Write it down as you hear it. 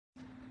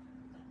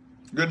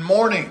Good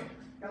morning.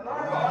 Good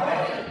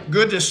morning.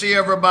 Good to see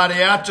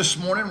everybody out this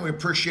morning. We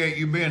appreciate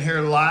you being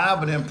here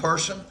live and in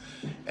person.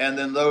 And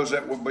then those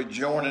that will be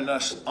joining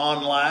us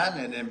online.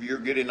 And if you're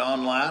getting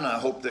online, I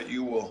hope that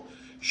you will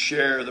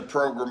share the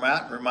program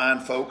out and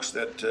remind folks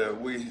that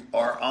we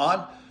are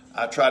on.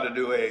 I tried to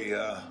do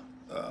a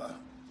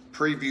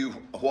preview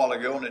a while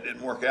ago and it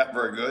didn't work out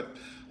very good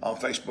on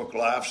Facebook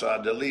Live, so I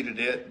deleted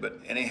it. But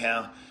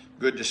anyhow,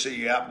 good to see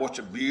you out. What's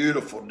a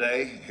beautiful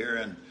day here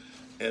in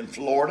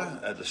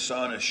Florida. The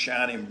sun is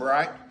shining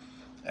bright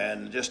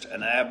and just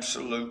an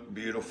absolute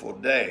beautiful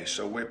day.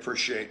 So we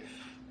appreciate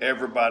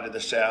everybody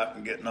that's out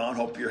and getting on.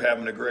 Hope you're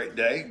having a great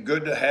day.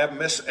 Good to have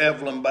Miss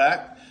Evelyn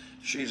back.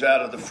 She's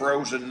out of the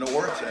frozen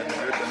north, and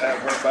good to have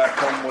her back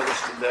home with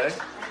us today,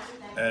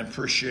 and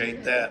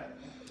appreciate that.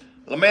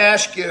 Let me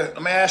ask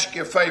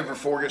you a favor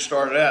before we get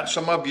started out.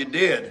 Some of you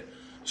did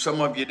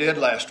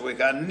last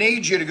week. I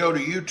need you to go to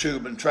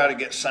YouTube and try to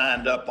get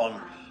signed up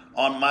on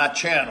my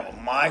channel,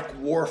 Mike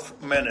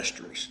Wharf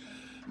Ministries.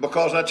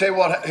 Because I tell you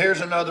what,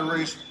 here's another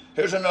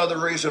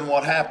reason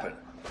what happened.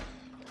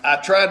 I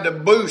tried to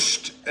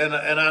boost, and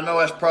I know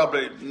that's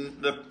probably,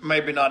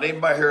 maybe not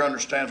anybody here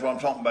understands what I'm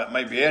talking about,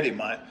 maybe Eddie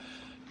might,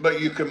 but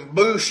you can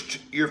boost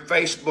your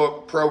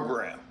Facebook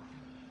program.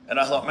 And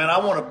I thought, man, I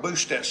want to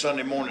boost that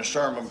Sunday morning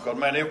sermon because,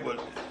 man,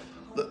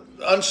 the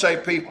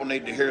unsaved people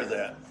need to hear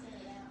that.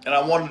 And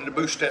I wanted to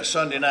boost that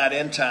Sunday night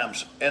end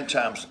times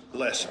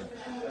lesson.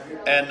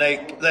 And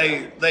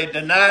they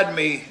denied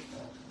me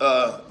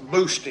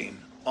boosting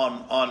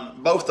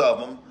on both of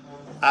them.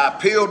 I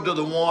appealed to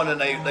the one, and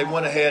they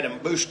went ahead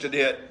and boosted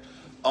it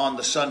on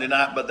the Sunday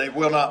night, but they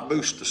will not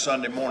boost the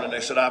Sunday morning.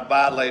 They said I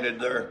violated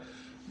their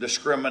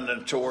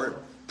discriminatory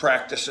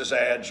practices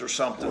ads or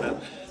something,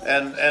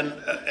 and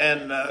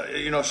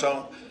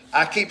so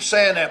I keep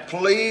saying that.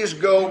 Please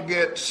go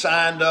get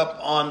signed up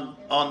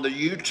on the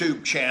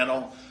YouTube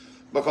channel,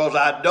 because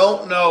I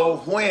don't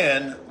know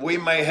when we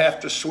may have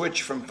to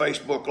switch from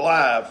Facebook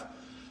Live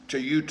to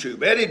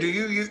YouTube. Eddie,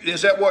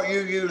 is that what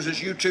you use,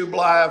 is YouTube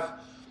Live?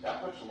 Yeah,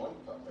 put some links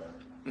up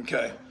there.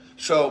 Okay,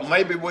 so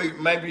maybe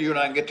you and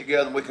I can get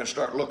together and we can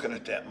start looking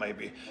at that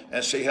maybe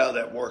and see how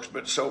that works.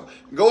 But so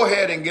go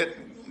ahead and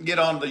get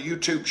on the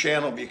YouTube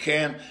channel if you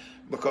can,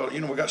 because we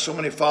got so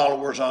many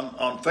followers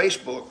on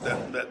Facebook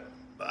that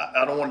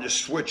I don't want to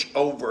just switch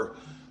over,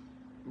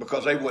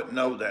 because they wouldn't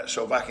know that.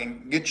 So if I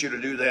can get you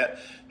to do that.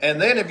 And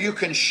then if you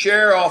can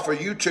share off of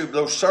YouTube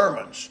those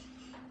sermons,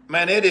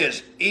 man, it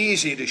is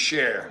easy to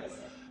share.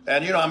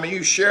 And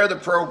you share the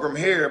program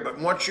here, but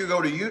once you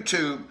go to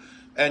YouTube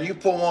and you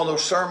pull one of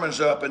those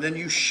sermons up and then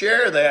you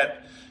share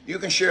that, you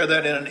can share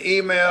that in an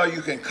email,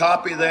 you can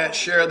copy that,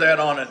 share that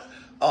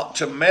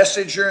to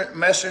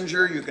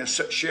Messenger, you can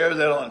share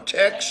that on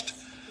text.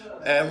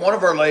 And one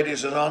of our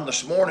ladies is on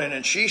this morning,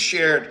 and she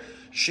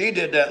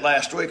did that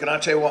last week, and I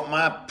tell you what,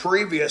 my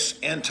previous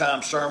end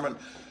time sermon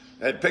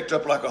had picked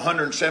up like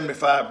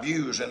 175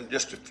 views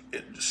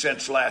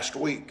since last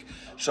week.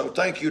 So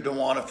thank you,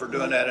 Dewana, for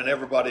doing that, and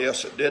everybody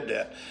else that did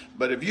that.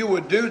 But if you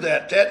would do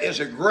that, that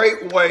is a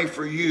great way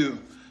for you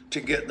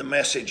to get the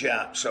message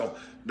out. So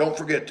don't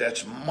forget,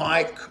 that's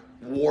Mike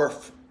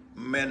Wharf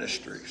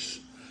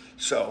Ministries.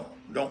 So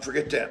don't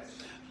forget that.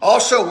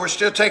 Also, we're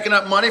still taking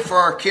up money for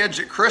our kids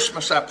at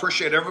Christmas. I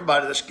appreciate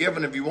everybody that's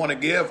giving. If you want to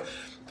give,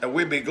 and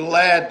we'd be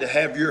glad to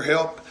have your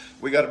help.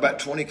 We got about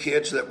 20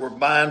 kids that we're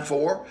buying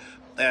for.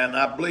 And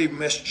I believe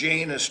Miss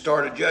Jean has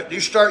started. Did you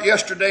start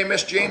yesterday,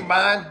 Miss Jean,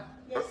 buying?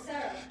 Yes,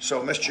 sir.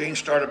 So Miss Jean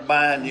started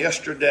buying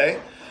yesterday.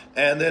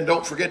 And then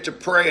don't forget to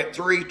pray at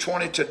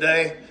 3:20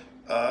 today.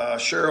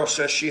 Cheryl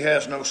says she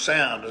has no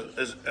sound.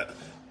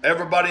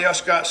 Everybody else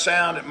got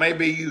sound? It may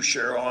be you,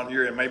 Cheryl, on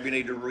your end. Maybe you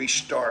need to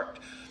restart.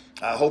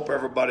 I hope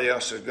everybody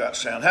else has got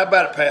sound. How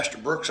about it, Pastor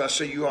Brooks? I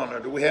see you on there.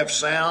 Do we have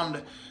sound?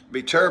 It'd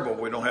be terrible if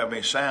we don't have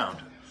any sound.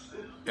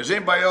 Is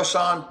anybody else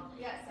on?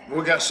 Yes,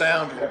 We got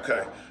sound?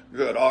 Okay,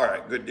 good. All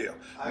right, good deal.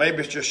 Maybe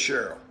it's just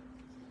Cheryl.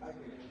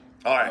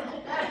 All right.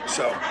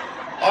 So,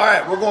 all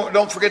right,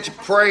 don't forget to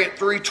pray at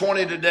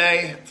 3:20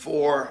 today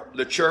for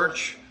the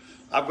church.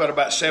 I've got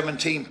about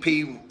 17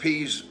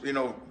 P's,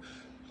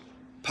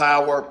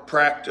 power,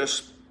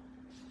 practice,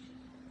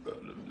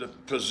 the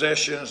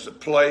possessions, the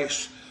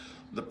place,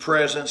 the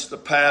presence, the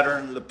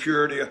pattern, the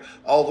purity,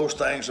 all those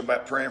things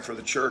about praying for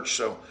the church.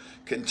 So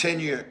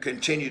continue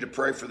to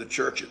pray for the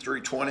church at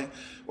 3:20.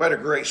 We had a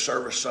great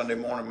service Sunday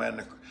morning,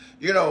 man.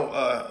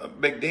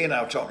 Big D and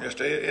I were talking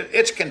yesterday.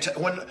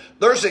 When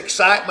there's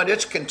excitement,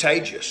 it's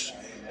contagious.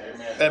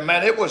 And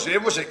man, it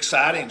was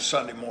exciting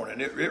Sunday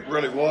morning. It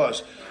really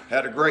was.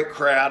 Had a great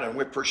crowd, and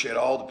we appreciate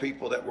all the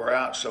people that were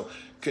out. So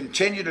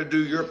continue to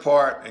do your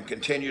part and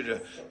continue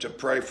to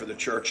pray for the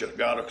church that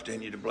God will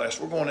continue to bless.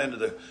 We're going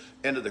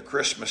into the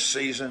Christmas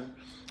season,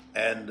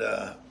 and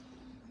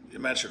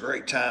it's a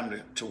great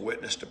time to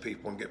witness to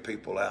people and get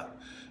people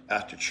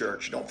out to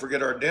church. Don't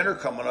forget our dinner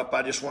coming up.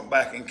 I just went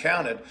back and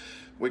counted.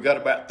 We got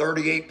about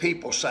 38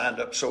 people signed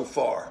up so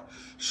far.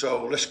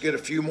 So let's get a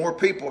few more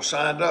people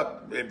signed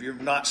up. If you're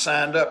not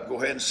signed up, go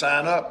ahead and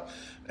sign up.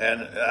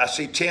 And I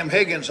see Tim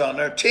Higgins on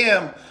there.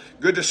 Tim,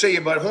 good to see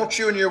you, buddy. Won't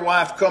you and your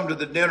wife come to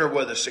the dinner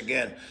with us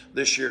again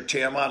this year,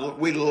 Tim?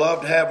 We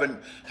loved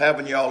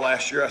having y'all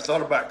last year. I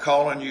thought about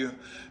calling you,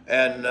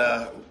 and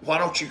why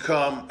don't you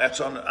come?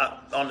 That's on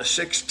the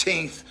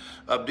 16th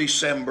of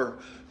December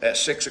at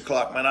 6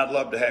 o'clock. Man, I'd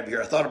love to have you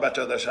here. I thought about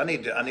the others. I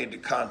need to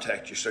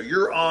contact you. So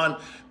you're on.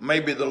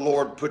 Maybe the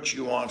Lord put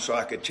you on so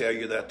I could tell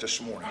you that this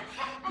morning.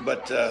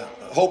 But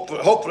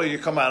hopefully you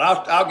come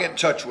out. I'll get in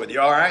touch with you.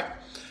 All right.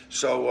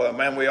 So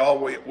man, we all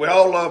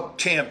love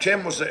Tim.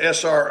 Tim was the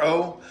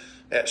SRO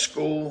at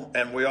school,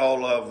 and we all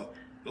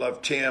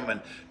love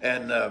Tim.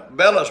 And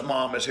Bella's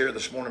mom is here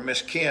this morning,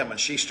 Miss Kim, and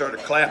she started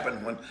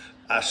clapping when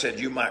I said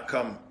you might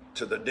come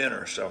to the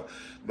dinner. So.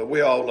 But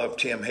we all love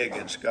Tim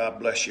Higgins. God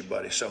bless you,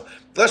 buddy. So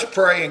let's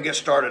pray and get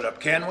started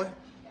up, can we?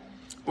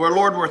 Well,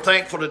 Lord, we're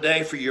thankful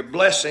today for your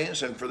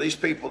blessings and for these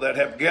people that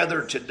have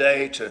gathered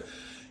today to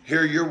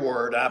hear your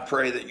word. I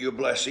pray that you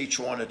bless each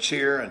one that's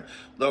here and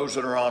those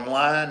that are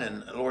online,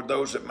 and Lord,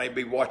 those that may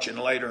be watching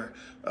later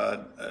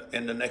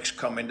in the next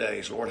coming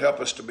days. Lord, help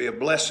us to be a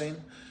blessing,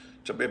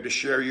 to be able to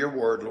share your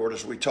word, Lord,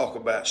 as we talk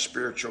about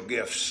spiritual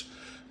gifts.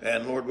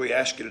 And Lord, we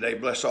ask you today,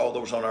 bless all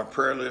those on our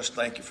prayer list.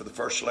 Thank you for the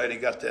First Lady,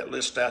 got that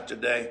list out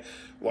today.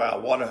 Wow,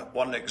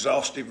 what an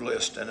exhaustive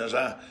list. And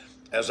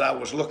as I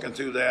was looking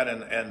through that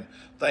and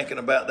thinking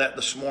about that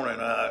this morning,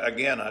 I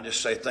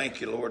just say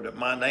thank you, Lord, that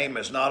my name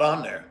is not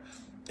on there.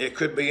 It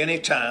could be any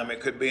time,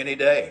 it could be any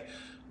day.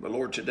 But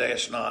Lord, today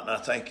it's not, and I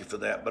thank you for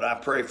that. But I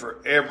pray for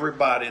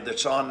everybody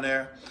that's on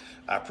there.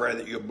 I pray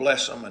that you'll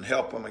bless them and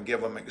help them and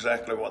give them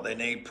exactly what they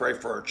need. Pray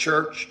for our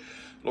church.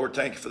 Lord,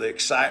 thank you for the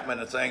excitement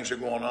and things that are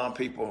going on.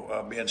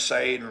 People being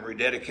saved and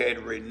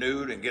rededicated,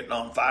 renewed, and getting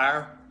on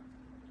fire.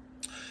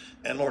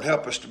 And Lord,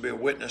 help us to be a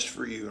witness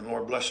for you. And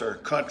Lord, bless our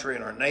country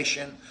and our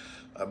nation.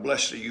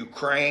 Bless the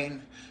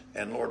Ukraine.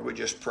 And Lord, we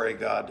just pray,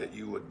 God, that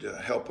you would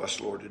help us,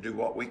 Lord, to do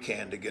what we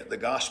can to get the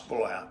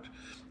gospel out.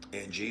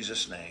 In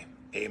Jesus' name,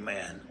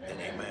 amen and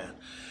amen.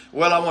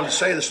 Well, I want to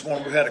say this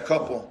morning, we had a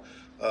couple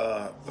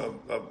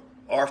of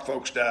our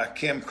folks die.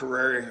 Kim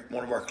Carreri,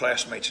 one of our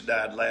classmates,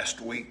 died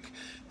last week.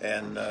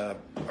 And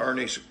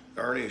Ernie's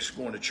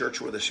going to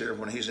church with us here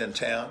when he's in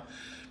town,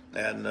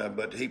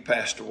 but he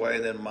passed away.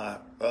 Then my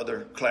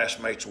other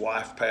classmate's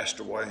wife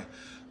passed away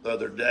the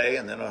other day,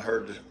 and then I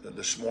heard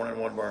this morning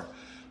one of our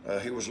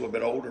he was a little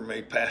bit older than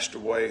me, passed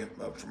away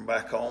from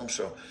back home.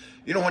 So,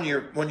 you know,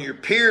 when your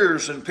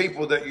peers and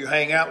people that you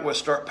hang out with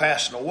start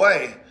passing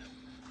away,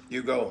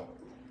 you go,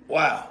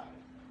 "Wow,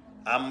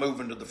 I'm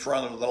moving to the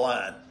front of the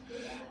line."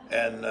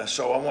 And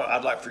so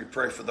I'd like for you to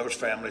pray for those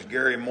families.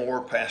 Gary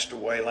Moore passed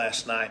away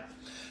last night.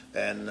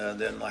 And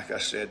then, like I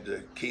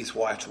said, Keith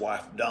White's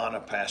wife, Donna,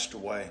 passed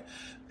away.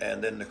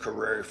 And then the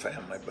Carreri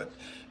family. But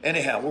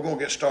anyhow, we're going to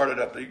get started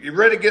up. You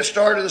ready to get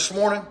started this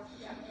morning?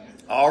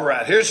 All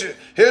right. Here's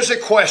a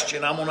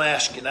question I'm going to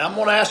ask you. Now, I'm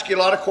going to ask you a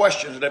lot of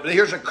questions today, but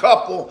here's a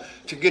couple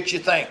to get you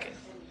thinking.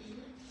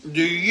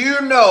 Do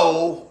you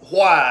know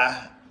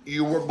why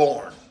you were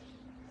born?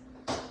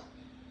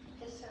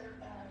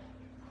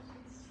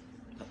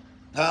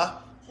 Huh?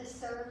 To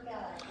serve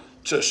God.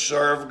 To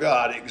serve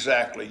God,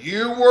 exactly.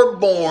 You were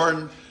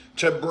born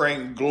to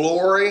bring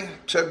glory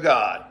to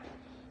God.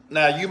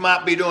 Now you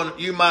might be doing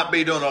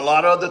a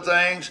lot of other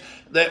things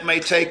that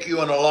may take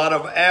you in a lot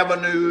of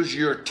avenues.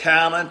 Your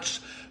talents,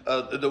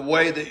 the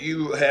way that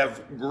you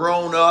have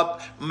grown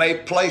up may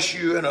place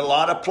you in a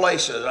lot of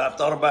places.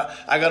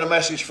 I got a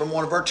message from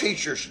one of our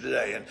teachers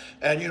today,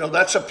 and you know,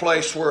 that's a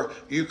place where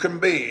you can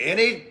be.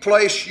 Any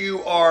place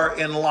you are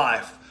in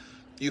life,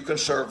 you can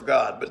serve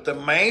God. But the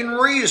main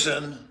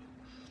reason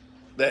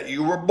that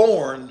you were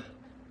born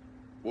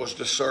was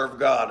to serve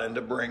God and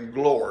to bring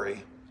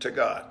glory to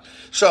God.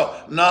 So,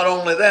 not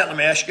only that, let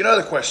me ask you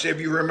another question. See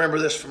if you remember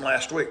this from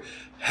last week.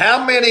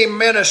 How many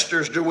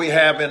ministers do we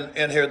have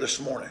in here this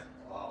morning?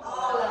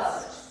 All of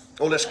us.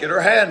 Well, let's get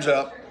our hands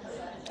up.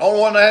 Only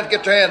one that had to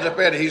get their hands up,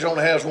 Eddie. He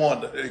only has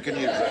one that he can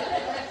use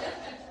that.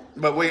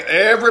 But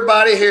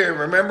everybody here,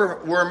 remember,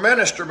 we're a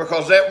minister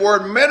because that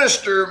word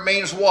minister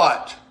means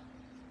what?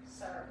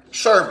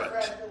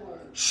 Servant.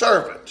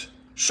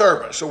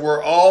 So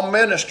we're all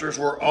ministers.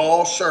 We're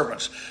all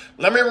servants.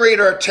 Let me read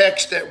our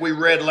text that we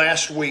read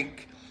last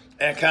week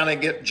and kind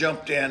of get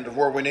jumped into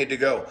where we need to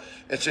go.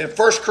 It's in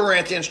 1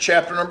 Corinthians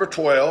chapter number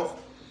 12,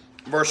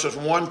 verses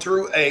 1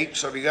 through 8.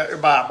 So if you got your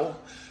Bible,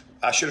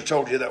 I should have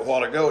told you that a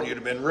while ago and you'd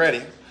have been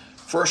ready.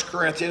 1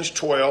 Corinthians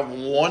 12,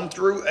 1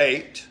 through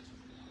 8.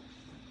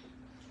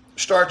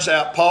 Starts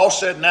out, Paul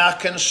said, "Now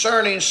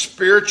concerning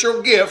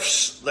spiritual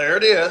gifts," there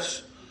it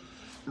is,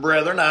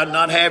 "brethren, I'd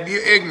not have you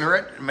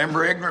ignorant."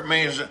 Remember, ignorant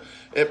means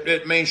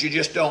it means you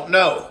just don't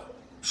know.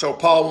 So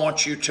Paul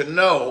wants you to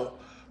know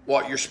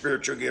what your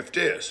spiritual gift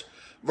is.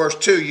 Verse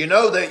 2, "You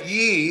know that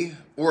ye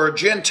were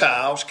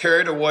Gentiles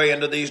carried away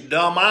into these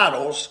dumb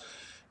idols,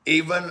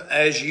 even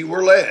as ye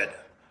were led.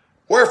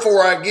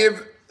 Wherefore I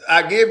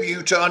give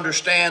you to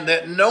understand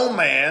that no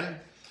man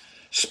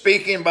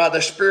speaking by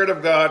the Spirit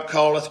of God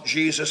calleth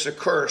Jesus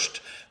accursed,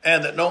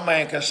 and that no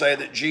man can say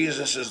that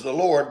Jesus is the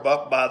Lord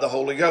but by the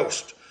Holy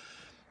Ghost.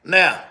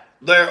 Now,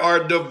 there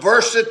are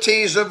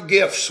diversities of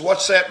gifts.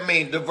 What's that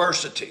mean,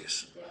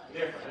 diversities?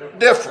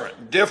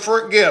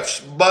 Different gifts,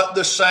 but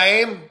the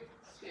same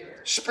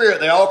Spirit.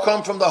 They all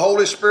come from the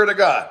Holy Spirit of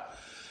God.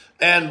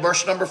 And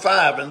verse number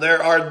 5, and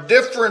there are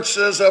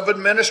differences of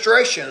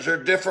administrations. There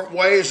are different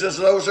ways as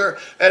those are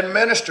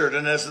administered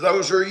and as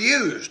those are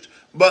used,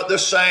 but the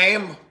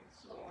same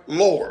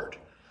Lord.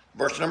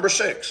 Verse number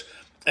 6,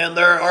 and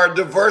there are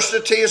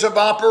diversities of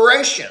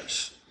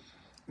operations,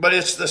 but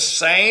it's the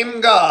same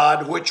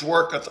God which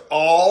worketh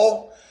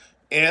all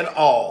in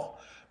all.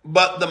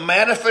 But the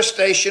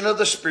manifestation of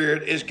the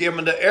Spirit is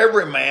given to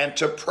every man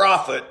to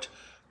profit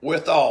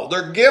withal.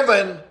 They're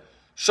given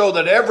so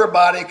that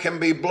everybody can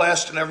be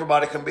blessed and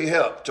everybody can be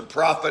helped, to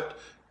profit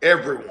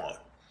everyone.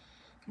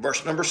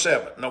 Verse number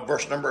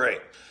 8.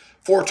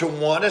 For to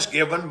one is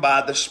given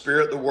by the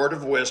Spirit the word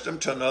of wisdom,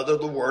 to another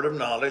the word of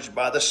knowledge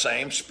by the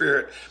same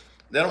Spirit.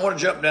 Then I want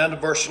to jump down to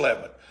verse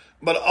 11.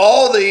 But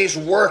all these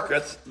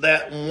worketh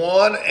that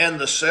one and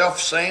the self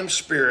same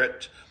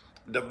Spirit,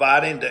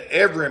 dividing to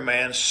every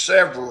man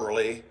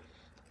severally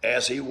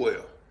as he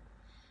will.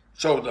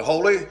 So the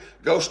Holy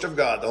Ghost of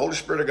God, the Holy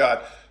Spirit of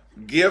God,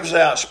 gives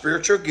out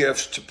spiritual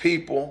gifts to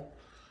people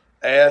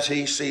as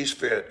he sees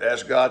fit,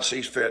 as God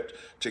sees fit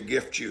to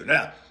gift you.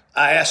 Now,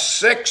 I asked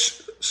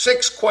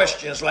six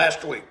questions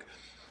last week.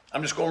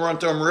 I'm just going to run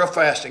through them real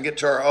fast and get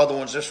to our other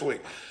ones this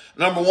week.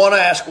 Number 1, I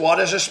asked, what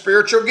is a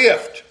spiritual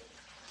gift?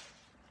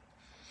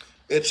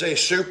 It's a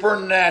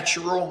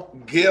supernatural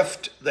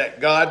gift that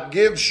God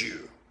gives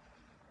you.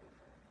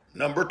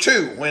 Number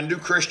 2, when do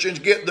Christians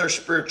get their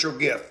spiritual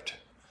gift?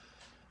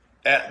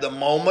 At the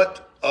moment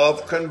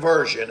of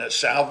conversion, at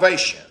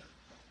salvation.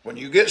 When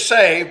you get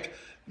saved,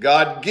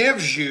 God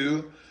gives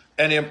you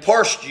and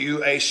imparts to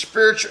you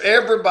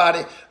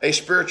everybody a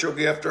spiritual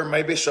gift, or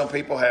maybe some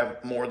people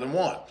have more than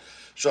one.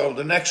 So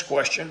the next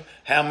question,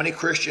 how many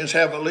Christians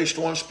have at least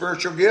one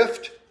spiritual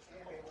gift?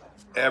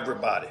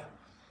 Everybody.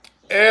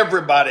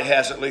 Everybody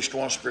has at least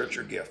one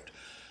spiritual gift.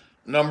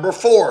 Number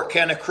 4,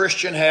 can a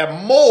Christian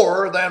have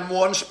more than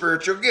one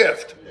spiritual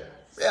gift?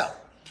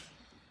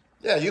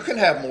 Yeah, you can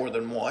have more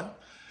than one.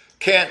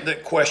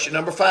 Question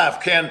number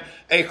 5, can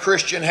a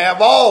Christian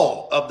have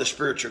all of the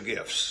spiritual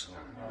gifts?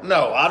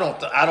 No, I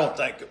don't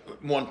think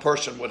one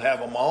person would have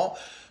them all,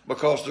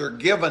 because they're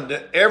given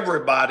to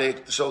everybody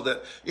so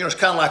that, it's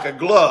kind of like a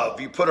glove.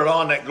 You put it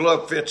on, that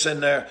glove fits in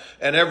there,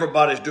 and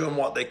everybody's doing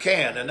what they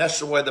can. And that's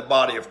the way the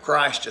body of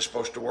Christ is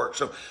supposed to work.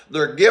 So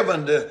they're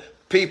given to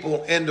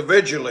people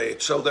individually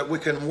so that we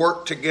can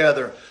work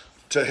together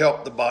to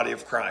help the body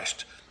of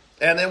Christ.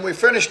 And then we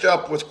finished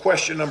up with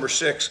question number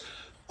 6.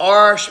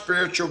 Are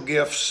spiritual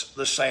gifts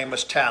the same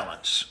as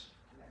talents?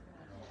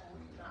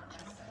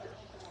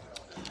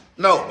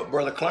 No, but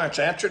Brother Clarence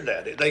answered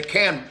that. They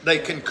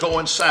can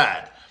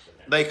coincide.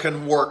 They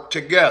can work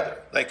together.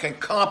 They can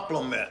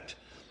complement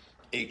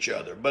each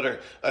other.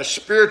 But a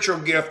spiritual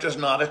gift is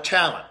not a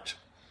talent.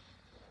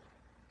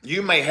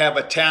 You may have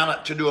a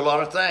talent to do a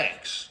lot of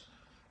things.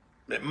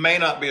 It may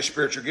not be a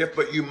spiritual gift,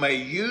 but you may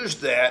use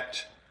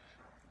that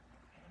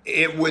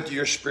with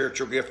your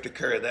spiritual gift to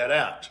carry that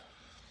out.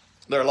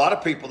 There are a lot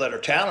of people that are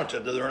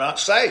talented that are not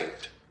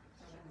saved.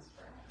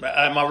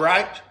 Am I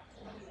right?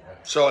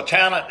 So a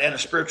talent and a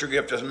spiritual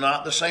gift is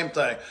not the same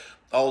thing,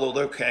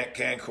 although they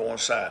can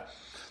coincide.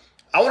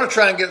 I want to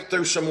try and get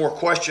through some more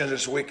questions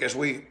this week as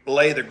we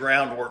lay the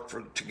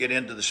groundwork to get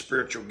into the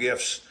spiritual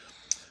gifts.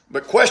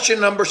 But question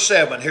number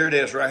 7, here it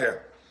is right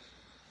here.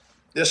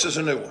 This is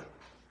a new one.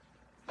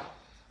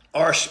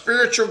 Are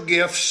spiritual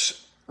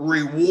gifts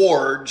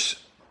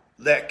rewards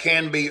that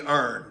can be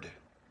earned?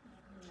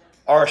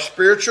 Are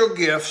spiritual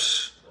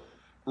gifts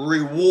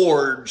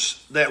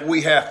rewards that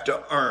we have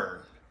to earn?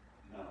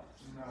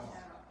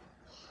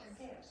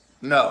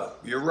 No,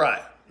 you're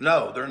right.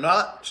 No, they're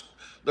not.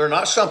 They're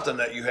not something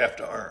that you have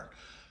to earn.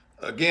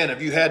 Again,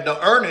 if you had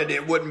to earn it,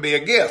 it wouldn't be a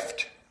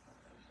gift.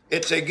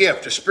 It's a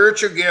gift. A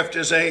spiritual gift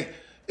is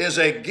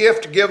a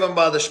gift given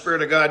by the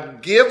Spirit of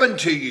God, given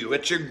to you.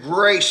 It's a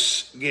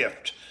grace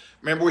gift.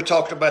 Remember, we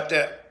talked about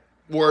that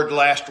word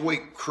last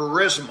week,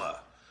 charisma.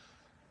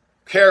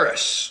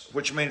 Charis,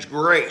 which means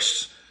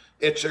grace.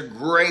 It's a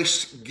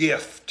grace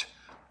gift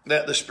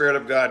that the Spirit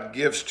of God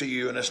gives to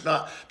you. And it's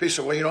not, people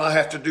say, well, I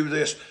have to do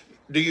this.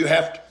 Do you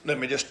have to, let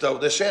me just throw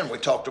this in. We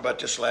talked about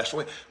this last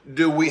week.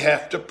 Do we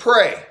have to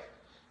pray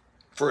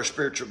for a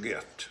spiritual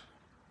gift?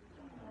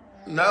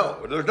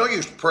 No, there's no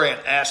use to pray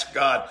and ask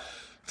God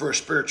for a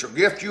spiritual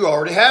gift. You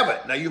already have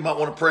it. Now, you might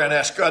want to pray and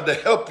ask God to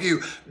help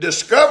you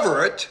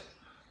discover it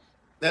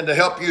and to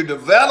help you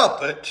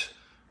develop it.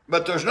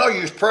 But there's no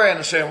use praying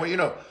and saying,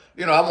 well,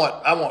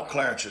 I want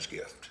Clarence's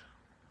gift.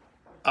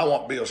 I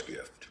want Bill's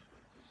gift.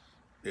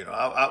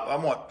 I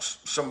want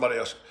somebody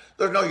else.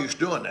 There's no use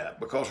doing that,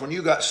 because when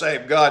you got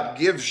saved, God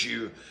gives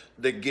you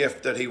the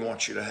gift that he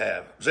wants you to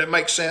have. Does that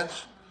make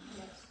sense?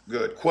 Yes.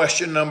 Good.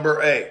 Question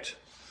number 8.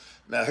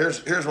 Now,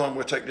 here's one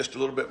we'll take just a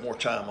little bit more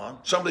time on.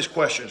 Some of these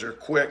questions are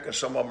quick and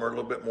some of them are a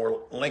little bit more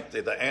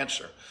lengthy to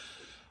answer.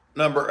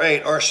 Number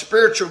 8, are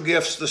spiritual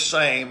gifts the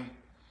same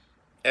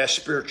as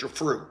spiritual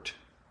fruit?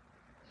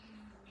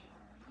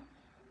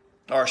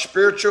 Are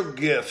spiritual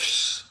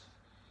gifts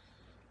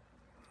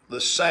the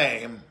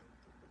same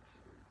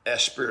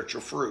as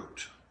spiritual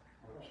fruit?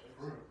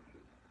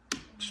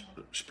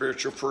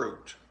 Spiritual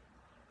fruit.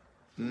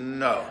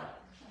 No.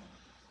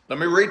 Let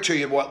me read to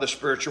you what the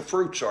spiritual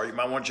fruits are. You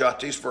might want to jot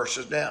these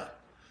verses down.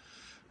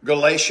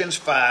 Galatians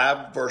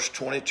 5, verse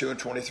 22 and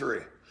 23.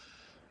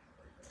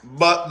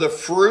 But the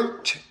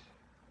fruit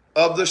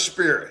of the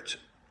Spirit.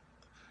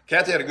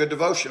 Kathy had a good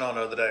devotion on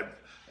the other day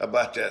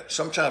about that.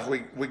 Sometimes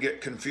we get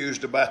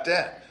confused about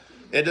that.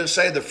 It doesn't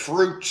say the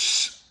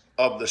fruits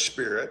of the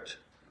Spirit,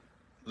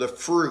 the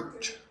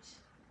fruit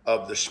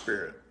of the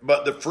Spirit.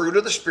 But the fruit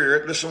of the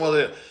Spirit, listen what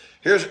it is.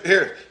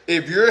 Here,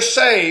 if you're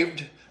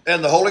saved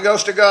and the Holy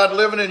Ghost of God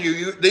living in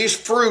you, these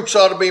fruits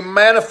ought to be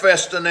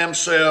manifesting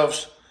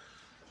themselves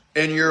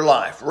in your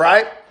life,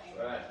 right?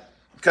 Right.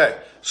 Okay,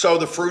 so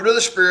the fruit of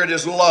the Spirit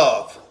is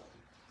love.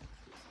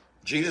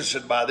 Jesus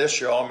said, by this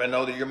you all may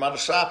know that you're my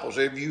disciples,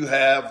 if you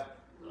have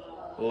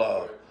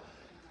love.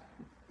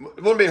 It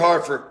wouldn't be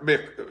hard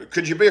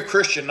could you be a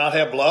Christian and not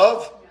have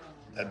love?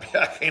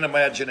 I can't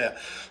imagine that.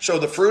 So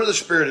the fruit of the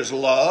Spirit is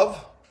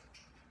love,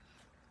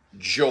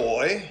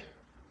 joy,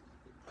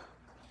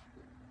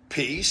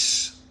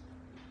 peace,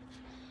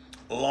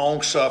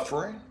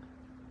 long-suffering,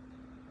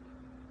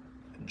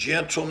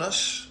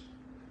 gentleness,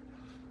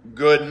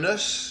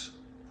 goodness,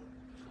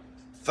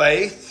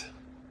 faith,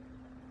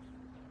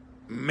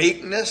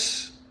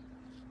 meekness,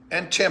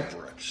 and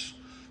temperance.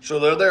 So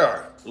there they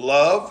are.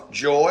 Love,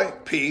 joy,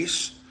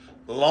 peace,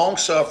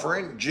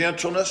 long-suffering,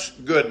 gentleness,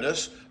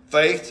 goodness,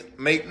 faith,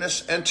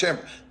 meekness, and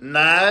temperance.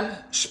 9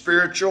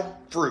 spiritual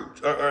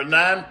fruits, or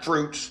 9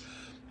 fruits.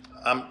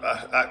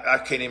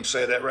 I can't even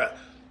say that right.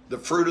 The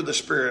fruit of the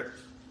Spirit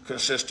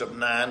consists of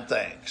 9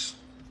 things.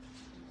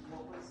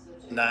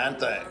 9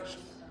 things.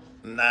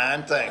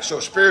 9 things. So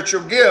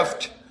spiritual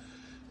gift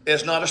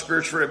is not a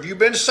spiritual fruit. If you've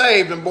been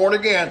saved and born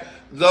again,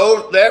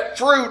 that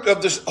fruit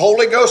of the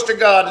Holy Ghost of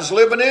God is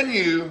living in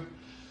you.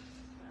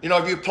 You know,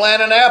 if you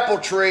plant an apple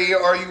tree,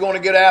 are you going to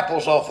get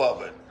apples off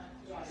of it?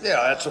 Yeah,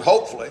 that's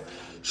hopefully.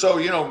 So,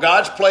 you know,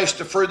 God's placed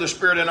the fruit of the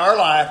Spirit in our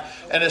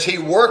life, and as He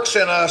works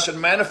in us and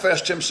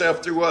manifests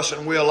Himself through us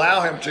and we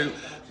allow Him to,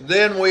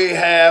 then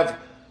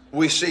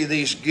we see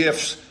these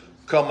gifts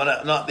coming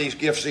out, not these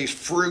gifts, these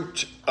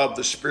fruit of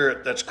the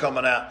Spirit that's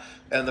coming out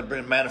and they've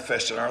been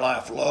manifested in our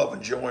life, love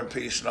and joy and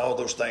peace and all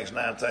those things,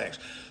 9 things.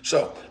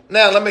 So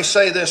now let me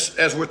say this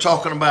as we're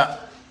talking about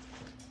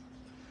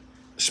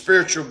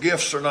spiritual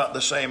gifts are not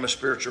the same as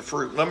spiritual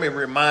fruit. Let me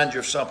remind you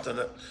of something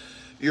that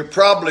you're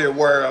probably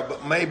aware of,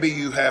 but maybe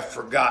you have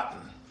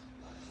forgotten.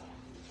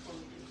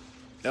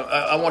 Now,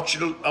 I want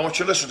you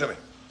to listen to me.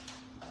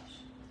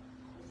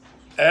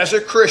 As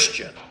a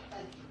Christian,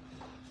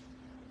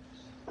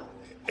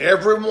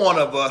 every one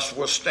of us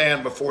will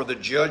stand before the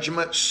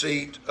judgment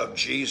seat of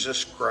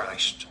Jesus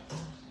Christ.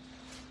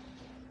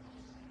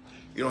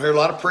 You don't hear a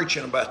lot of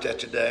preaching about that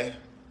today.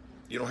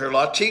 You don't hear a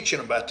lot of teaching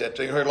about that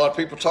today. You don't hear a lot of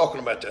people talking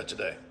about that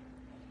today.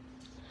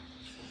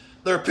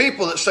 There are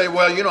people that say,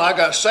 well, you know, I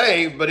got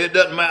saved, but it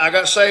doesn't matter. I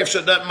got saved, so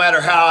it doesn't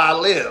matter how I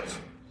live.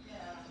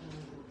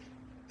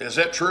 Is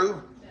that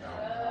true?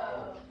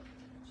 No.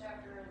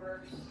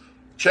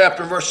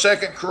 Chapter and verse 2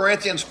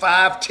 Corinthians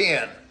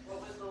 5:10.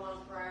 What was the one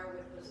prior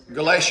with this?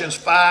 Galatians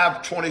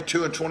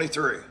 5:22 and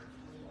 23.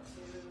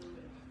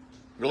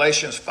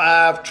 Galatians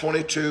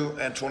 5:22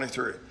 and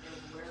 23.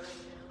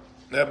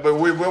 Now, but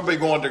we will be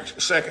going to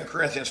 2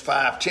 Corinthians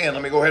 5:10.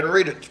 Let me go ahead and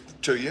read it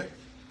to you.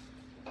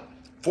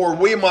 For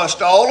we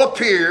must all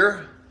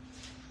appear,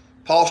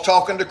 Paul's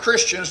talking to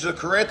Christians, the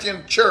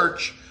Corinthian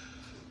church,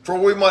 for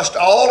we must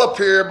all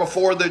appear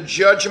before the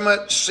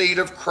judgment seat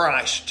of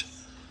Christ,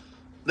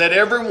 that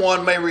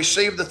everyone may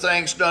receive the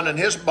things done in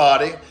his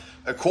body,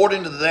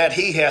 according to that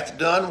he hath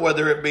done,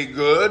 whether it be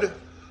good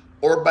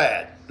or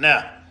bad.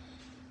 Now,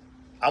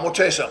 I'm going to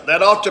tell you something.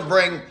 That ought to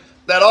bring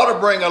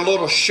a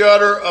little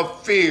shudder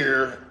of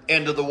fear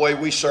into the way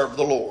we serve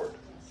the Lord.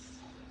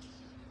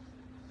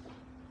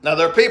 Now,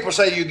 there are people who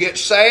say you get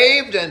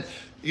saved and,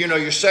 you know,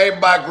 you're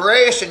saved by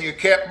grace and you're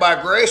kept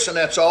by grace, and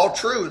that's all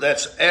true.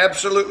 That's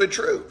absolutely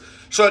true.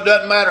 So it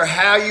doesn't matter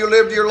how you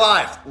lived your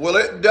life. Well,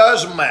 it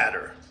does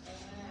matter.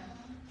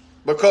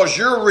 Because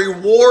your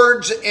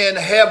rewards in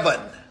heaven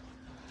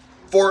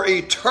for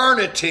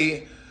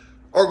eternity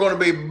are going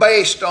to be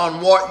based on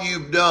what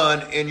you've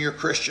done in your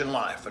Christian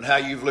life and how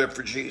you've lived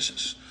for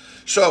Jesus.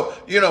 So,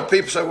 you know,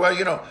 people say, well,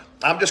 you know,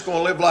 I'm just going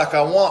to live like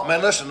I want.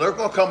 Man, listen, there's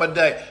going to come a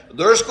day.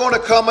 There's going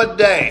to come a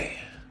day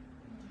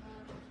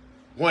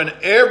when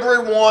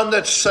everyone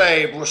that's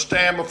saved will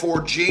stand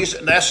before Jesus.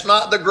 And that's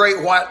not the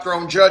great white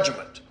throne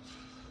judgment.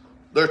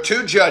 There are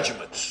 2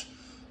 judgments.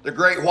 The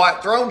great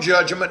white throne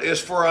judgment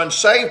is for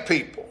unsaved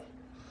people.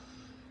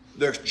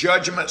 The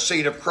judgment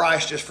seat of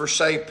Christ is for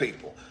saved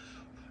people.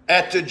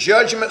 At the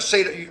judgment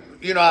seat,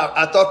 you know,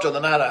 I thought the other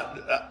night,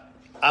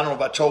 I don't know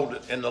if I told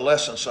it in the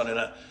lesson Sunday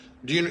night.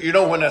 Do you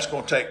know when that's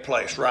going to take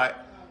place, right?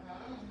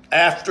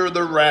 After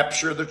the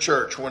rapture of the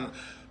church. When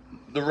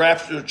the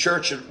rapture of the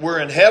church, we're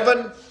in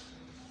heaven.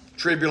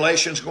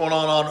 tribulations going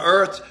on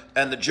earth,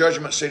 and the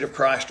judgment seat of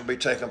Christ will be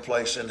taking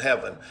place in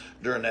heaven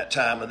during that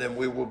time, and then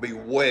we will be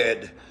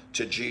wed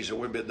to Jesus.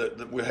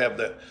 We'll have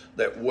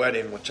that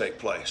wedding will take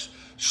place.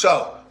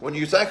 So when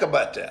you think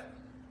about that,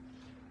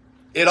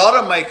 it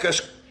ought to make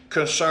us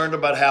concerned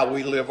about how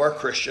we live our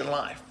Christian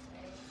life.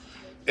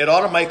 It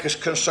ought to make us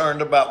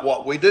concerned about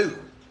what we do.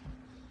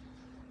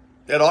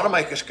 It ought to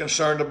make us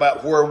concerned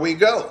about where we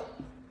go.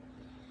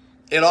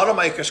 It ought to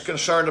make us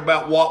concerned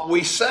about what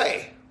we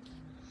say.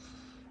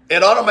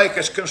 It ought to make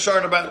us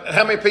concerned about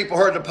how many people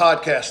heard the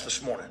podcast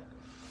this morning.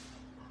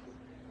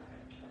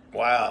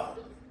 Wow.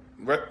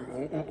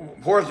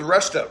 Where's the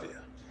rest of you?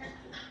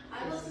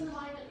 I listen to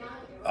mine at night.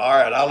 All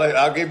right,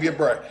 I'll give you a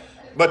break.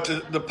 But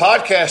the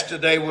podcast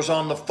today was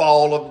on the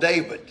fall of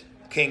David,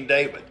 King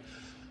David.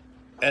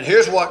 And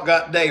here's what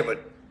got David.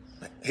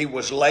 He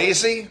was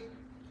lazy.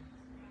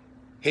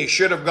 He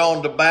should have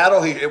gone to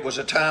battle. It was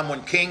a time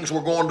when kings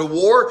were going to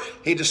war.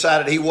 He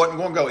decided he wasn't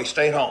going to go. He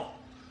stayed home.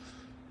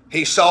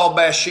 He saw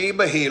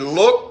Bathsheba. He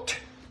looked.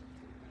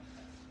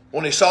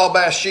 When he saw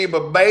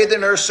Bathsheba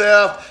bathing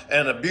herself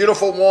and a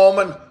beautiful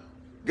woman,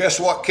 guess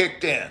what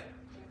kicked in?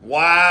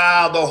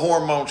 Wow, the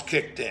hormones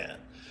kicked in.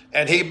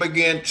 And he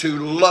began to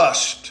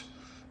lust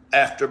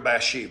after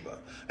Bathsheba.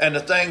 And the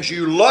things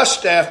you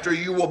lust after,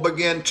 you will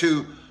begin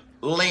to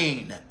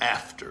lean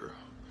after.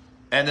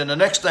 And then the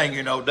next thing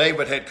you know,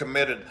 David had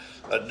committed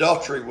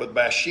adultery with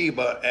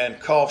Bathsheba and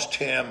cost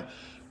him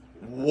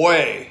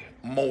way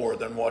more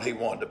than what he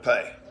wanted to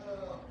pay.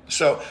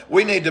 So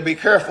we need to be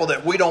careful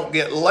that we don't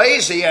get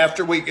lazy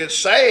after we get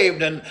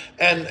saved. And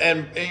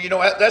you know,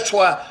 that's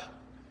why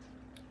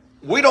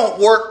we don't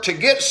work to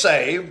get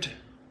saved,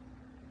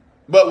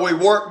 but we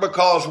work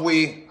because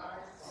we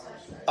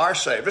are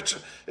saved.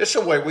 It's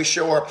a way we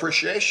show our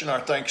appreciation, our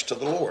thanks to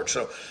the Lord.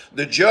 So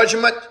the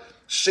judgment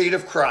seat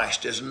of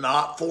Christ is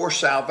not for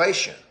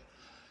salvation.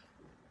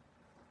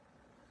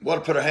 We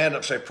want to put a hand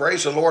up and say,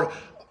 praise the Lord.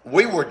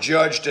 We were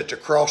judged at the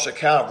cross of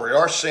Calvary.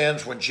 Our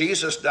sins, when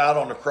Jesus died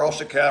on the cross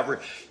of Calvary,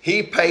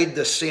 he paid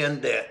the sin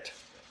debt.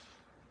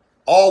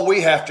 All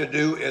we have to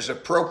do is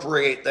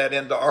appropriate that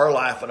into our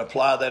life and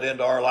apply that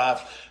into our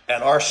life,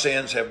 and our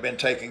sins have been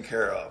taken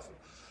care of.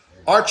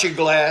 Aren't you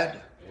glad?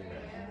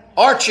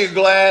 Aren't you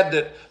glad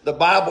that the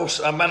Bible,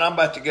 I'm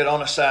about to get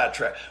on a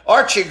sidetrack.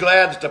 Aren't you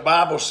glad that the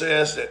Bible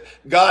says that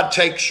God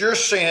takes your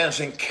sins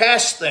and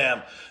casts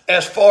them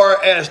as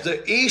far as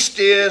the east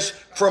is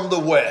from the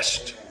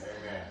west?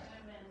 Amen.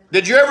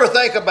 Did you ever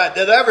think about,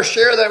 did I ever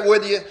share that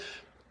with you?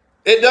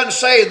 It doesn't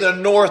say the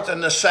north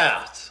and the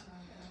south.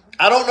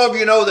 I don't know if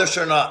you know this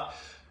or not.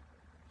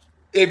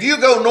 If you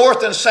go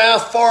north and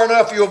south far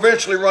enough, you'll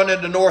eventually run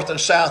into north and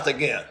south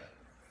again.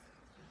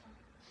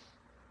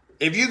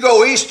 If you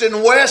go east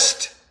and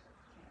west,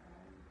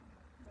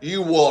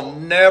 you will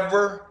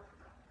never,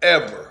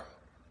 ever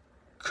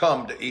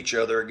come to each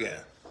other again.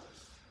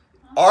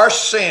 Our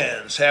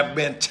sins have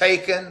been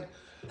taken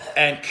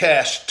and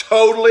cast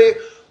totally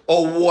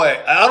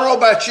away. I don't know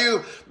about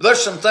you, but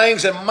there's some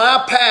things in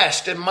my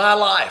past, in my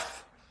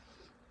life,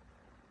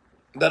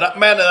 that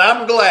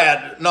I'm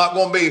glad not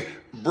going to be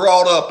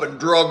brought up and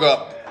drug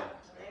up,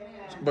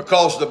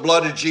 because the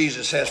blood of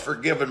Jesus has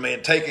forgiven me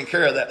and taken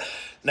care of that.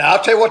 Now,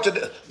 I'll tell you what,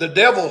 the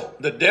devil,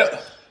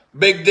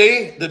 Big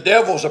D, the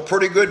devil's a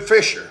pretty good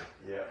fisher.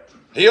 Yeah.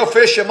 He'll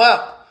fish them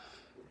up.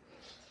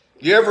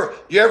 You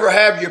ever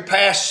have your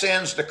past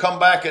sins to come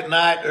back at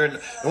night, or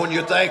when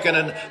you're thinking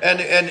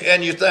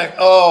and you think,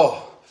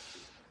 oh,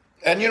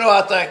 and you know,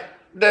 I think,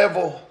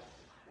 devil,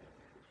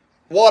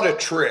 what a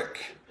trick.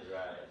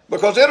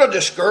 Because it'll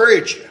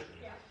discourage you.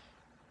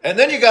 And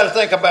then you got to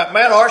think about,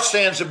 man, our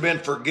sins have been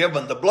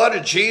forgiven. The blood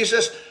of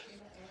Jesus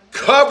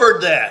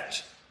covered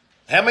that.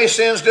 How many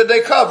sins did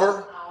they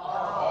cover?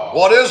 All.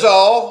 What is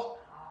all?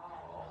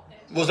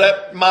 Was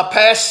that my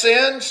past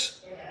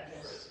sins?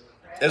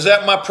 Is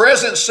that my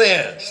present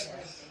sins?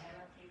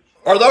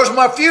 Are those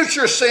my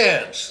future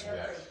sins?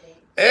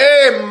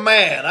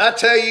 Amen. I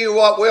tell you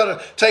what, we'll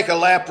take a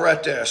lap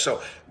right there.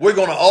 So we're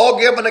going to all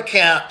give an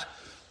account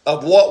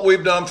of what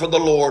we've done for the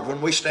Lord when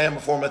we stand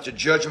before him at the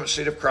judgment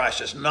seat of Christ.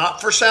 It's not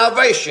for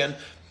salvation,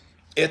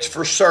 it's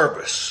for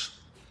service.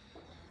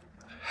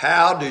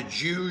 How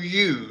did you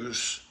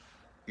use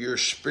your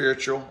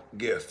spiritual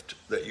gift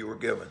that you were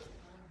given?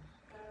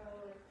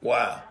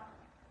 Wow.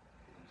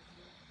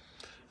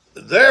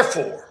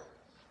 Therefore,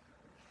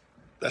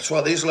 that's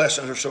why these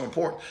lessons are so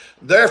important.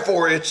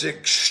 Therefore, it's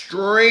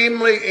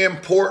extremely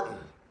important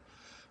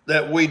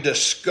that we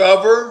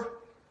discover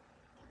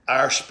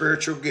our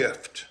spiritual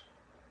gift,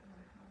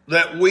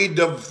 that we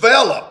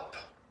develop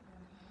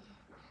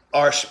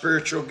our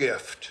spiritual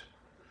gift,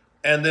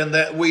 and then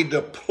that we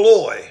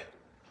deploy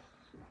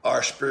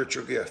our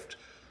spiritual gift.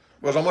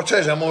 Because I'm going to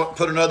tell you, I'm going to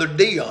put another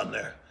D on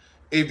there.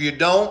 If you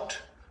don't,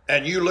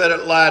 and you let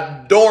it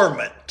lie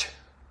dormant,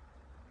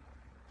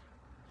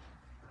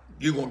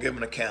 you're going to give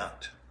an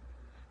account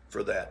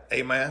for that.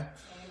 Amen?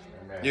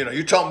 You know,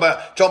 you talking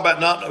about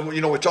not.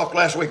 You know, we talked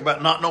last week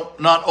about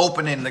not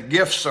opening the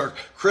gifts or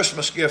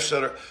Christmas gifts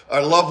that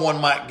our loved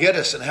one might get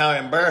us, and how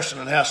embarrassing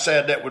and how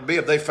sad that would be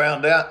if they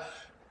found out.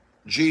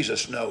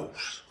 Jesus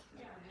knows,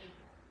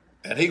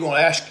 and He going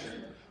to ask you,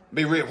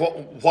 be real.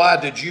 Why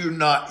did you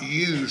not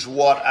use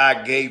what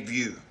I gave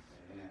you?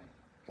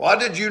 Why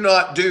did you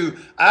not do?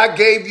 I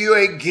gave you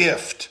a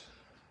gift,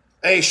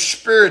 a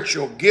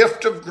spiritual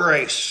gift of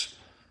grace,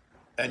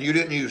 and you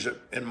didn't use it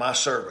in my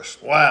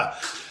service. Wow.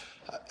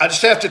 I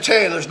just have to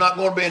tell you, there's not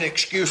going to be an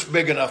excuse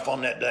big enough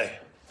on that day.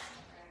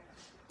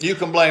 You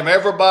can blame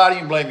everybody.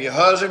 You can blame your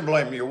husband,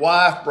 blame your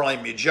wife,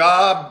 blame your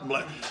job,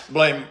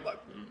 blame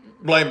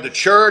the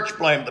church,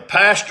 blame the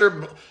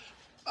pastor.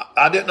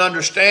 I didn't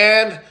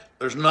understand.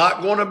 There's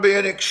not going to be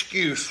an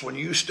excuse when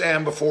you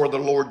stand before the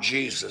Lord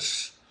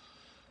Jesus.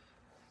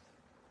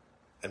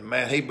 And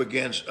man, He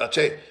begins. I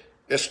tell you,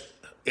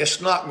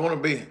 it's not going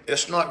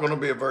to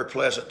be a very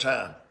pleasant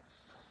time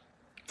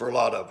for a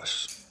lot of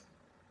us,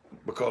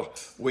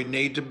 because we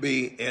need to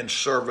be in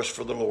service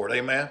for the Lord.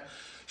 Amen.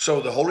 So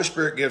the Holy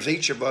Spirit gives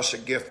each of us a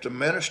gift to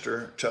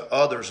minister to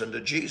others and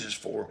to Jesus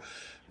for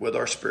with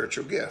our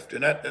spiritual gift.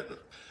 And that,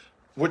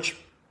 which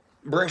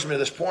brings me to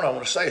this point I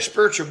want to say. A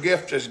spiritual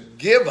gift is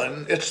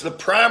given. It's the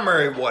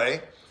primary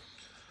way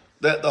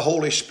that the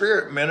Holy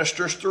Spirit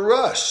ministers through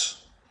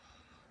us.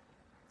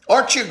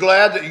 Aren't you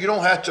glad that you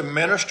don't have to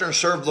minister and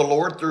serve the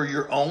Lord through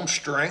your own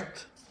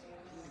strength?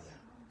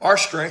 Our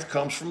strength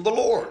comes from the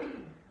Lord.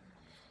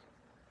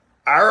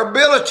 Our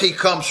ability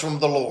comes from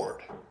the Lord.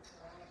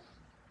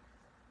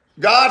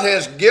 God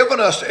has given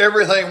us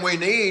everything we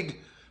need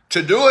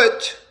to do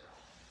it.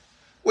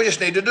 We just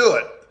need to do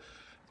it.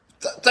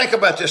 Think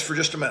about this for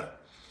just a minute.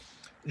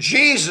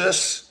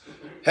 Jesus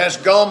has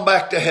gone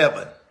back to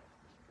heaven.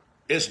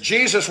 Is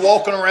Jesus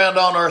walking around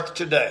on earth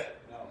today?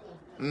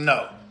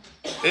 No.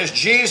 Is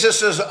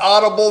Jesus'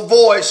 audible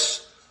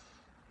voice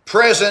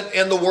present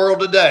in the world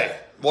today?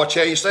 Watch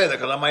how you say that,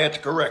 because I might have to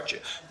correct you.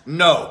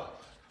 No.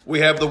 We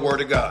have the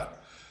Word of God.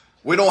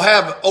 We don't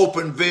have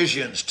open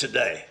visions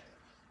today.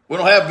 We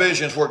don't have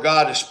visions where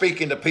God is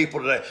speaking to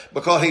people today,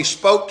 because He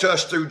spoke to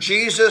us through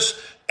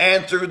Jesus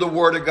and through the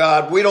Word of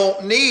God. We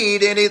don't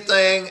need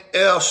anything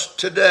else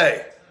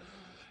today.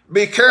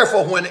 Be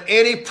careful when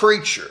any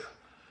preacher,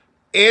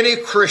 any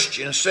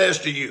Christian says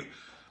to you,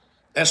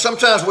 and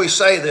sometimes we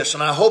say this,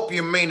 and I hope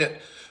you mean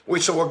it. We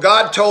say, well,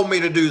 God told me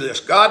to do this.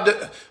 God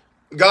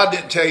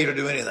didn't tell you to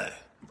do anything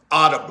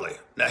audibly.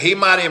 Now, He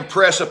might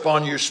impress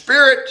upon your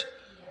spirit.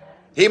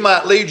 He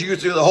might lead you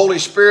through the Holy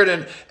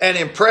Spirit and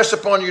impress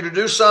upon you to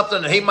do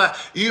something. And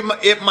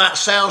it might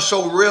sound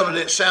so real that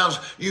it sounds,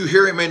 you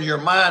hear Him in your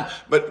mind,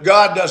 but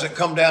God doesn't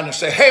come down and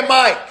say, hey,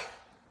 Mike,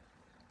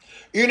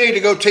 you need to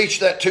go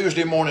teach that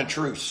Tuesday morning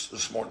truths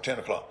this morning, 10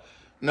 o'clock.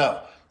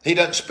 No, He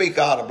doesn't speak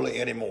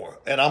audibly anymore.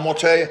 And I'm going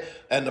to tell you,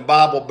 and the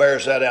Bible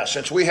bears that out.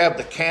 Since we have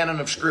the canon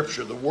of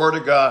Scripture, the Word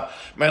of God,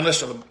 man,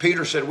 listen,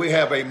 Peter said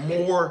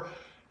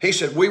he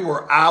said we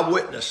were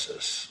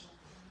eyewitnesses.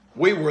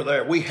 We were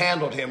there. We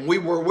handled Him. We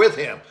were with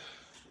Him.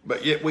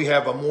 But yet we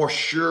have a more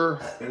sure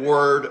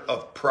word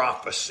of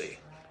prophecy.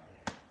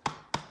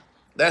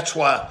 That's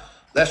why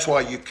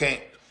you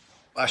can't,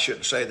 I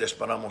shouldn't say this,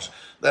 but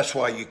that's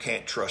why you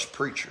can't trust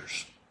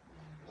preachers.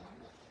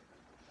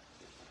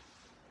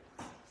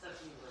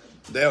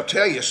 They'll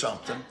tell you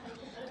something.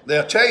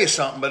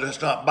 But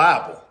it's not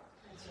Bible.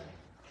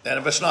 And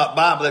if it's not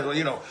Bible,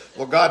 they go,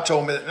 well, God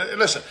told me that.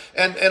 Listen,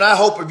 and I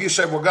hope if you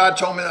say, well, God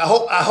told me that,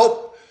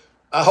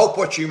 I hope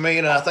what you mean,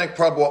 and I think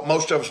probably what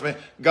most of us mean,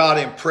 God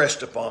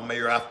impressed upon me,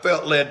 or I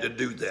felt led to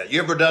do that.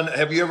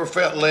 Have you ever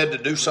felt led to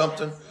do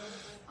something?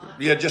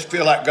 You just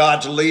feel like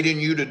God's leading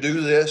you to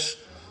do this?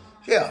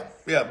 Yeah,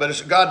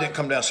 but God didn't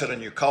come down and sit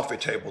on your coffee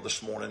table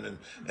this morning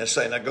and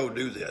say, now go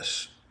do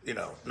this.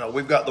 No,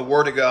 we've got the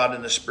Word of God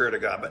and the Spirit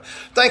of God. But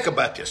think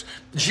about this.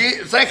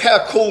 Think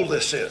how cool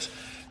this is.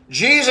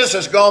 Jesus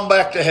has gone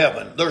back to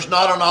heaven. There's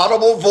not an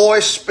audible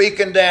voice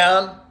speaking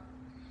down.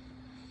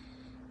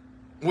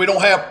 We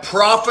don't have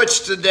prophets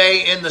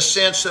today in the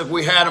sense that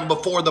we had them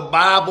before the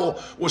Bible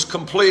was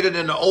completed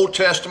in the Old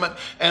Testament,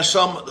 and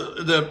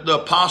the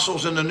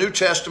apostles in the New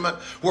Testament,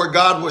 where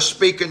God was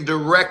speaking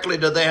directly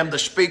to them to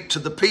speak to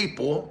the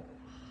people.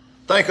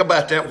 Think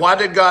about that. Why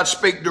did God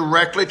speak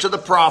directly to the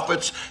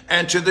prophets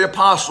and to the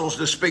apostles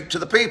to speak to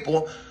the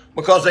people?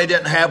 Because they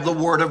didn't have the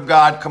Word of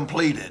God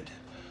completed.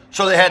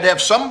 So they had to have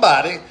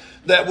somebody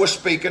that was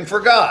speaking for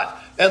God.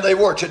 And they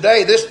were.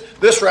 Today,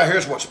 this right here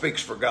is what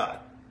speaks for God.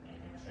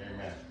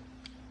 Amen.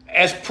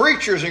 As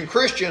preachers and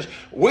Christians,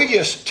 we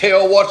just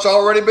tell what's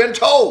already been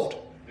told.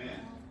 Amen.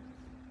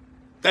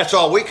 That's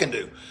all we can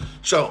do.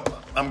 So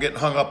I'm getting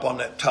hung up on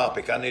that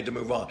topic. I need to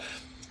move on.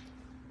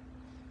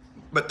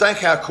 But think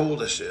how cool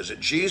this is,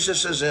 that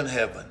Jesus is in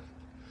heaven.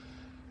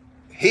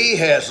 He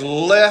has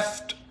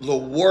left the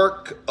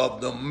work of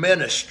the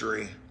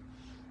ministry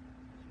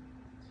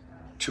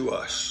to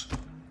us.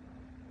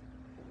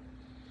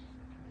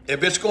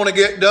 If it's going to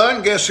get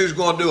done, guess who's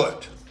going to do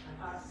it?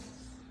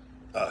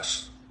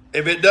 Us.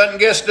 If it doesn't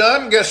get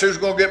done, guess who's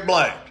going to get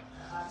blamed?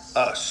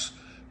 Us.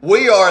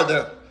 We are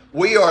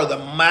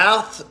the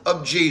mouth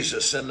of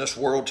Jesus in this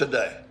world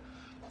today.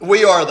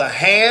 We are the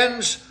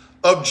hands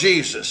of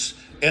Jesus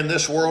in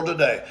this world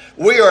today.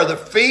 We are the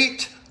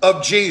feet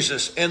of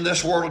Jesus in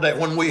this world today.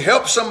 When we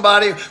help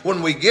somebody,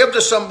 when we give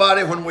to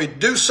somebody, when we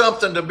do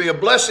something to be a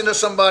blessing to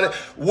somebody,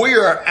 we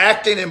are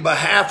acting in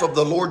behalf of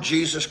the Lord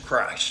Jesus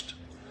Christ.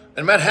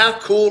 And man, how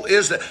cool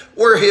is that?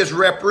 We're his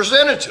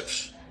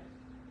representatives.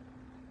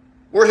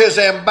 We're his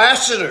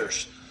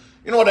ambassadors.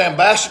 You know what an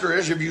ambassador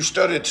is? If you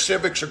studied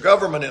civics or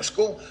government in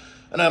school,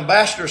 an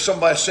ambassador is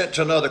somebody sent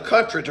to another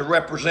country to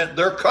represent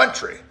their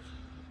country.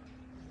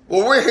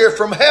 Well, we're here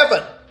from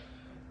heaven.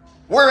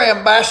 We're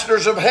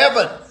ambassadors of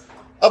heaven,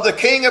 of the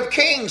King of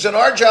Kings. And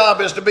our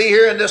job is to be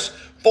here in this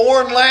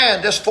foreign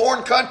land, this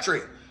foreign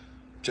country,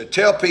 to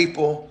tell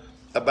people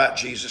about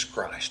Jesus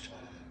Christ.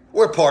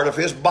 We're part of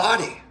his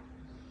body.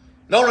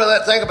 Not only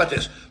that, think about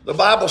this. The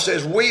Bible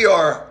says we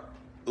are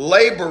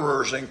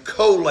laborers and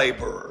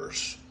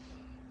co-laborers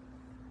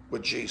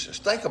with Jesus.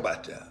 Think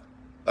about that.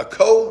 A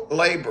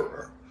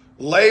co-laborer.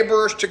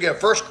 Laborers together.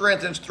 1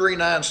 Corinthians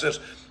 3:9 says,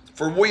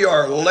 for we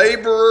are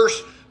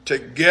laborers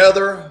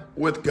together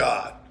with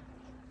God.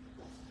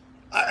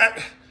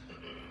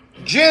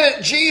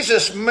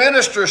 Jesus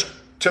ministers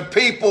to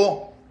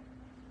people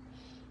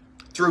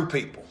through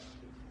people.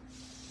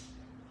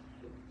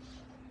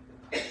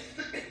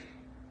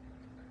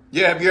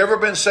 Yeah, have you ever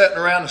been sitting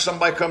around and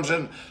somebody comes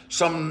in,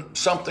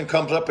 something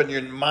comes up in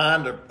your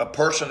mind, a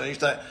person, and you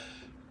think,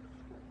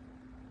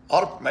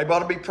 maybe I ought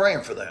to be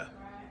praying for them.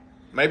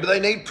 Maybe they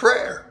need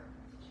prayer.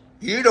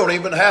 You don't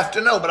even have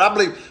to know, but I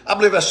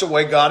believe that's the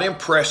way God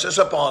impresses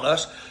upon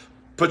us,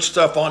 puts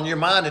stuff on your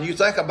mind, and you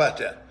think about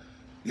that.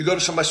 You go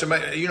to somebody and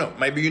say,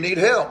 maybe you need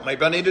help.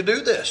 Maybe I need to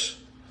do this.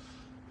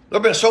 There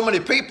have been so many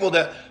people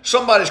that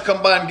somebody's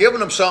come by and given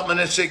them something, and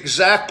it's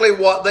exactly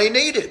what they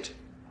needed.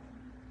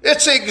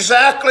 It's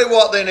exactly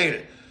what they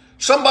needed.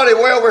 Somebody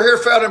way over here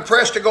felt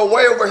impressed to go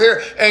way over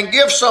here and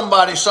give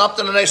somebody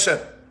something, and they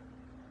said,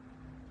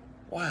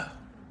 wow,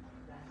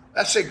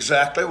 that's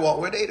exactly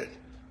what we needed.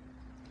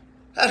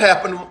 That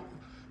happened.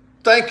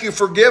 Thank you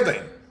for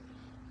giving.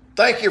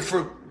 Thank you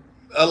for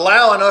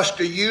allowing us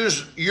to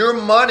use your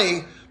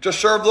money to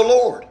serve the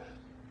Lord.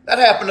 That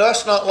happened to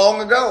us not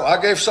long ago.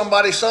 I gave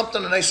somebody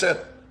something and they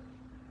said,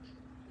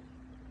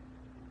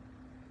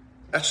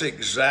 that's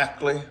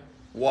exactly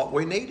what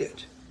we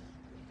needed.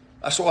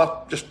 That's why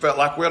I just felt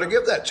like we ought to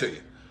give that to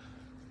you.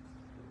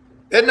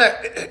 Isn't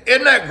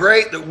that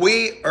great that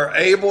we are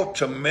able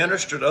to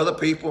minister to other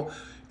people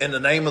in the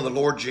name of the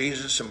Lord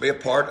Jesus and be a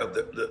part of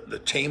the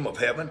team of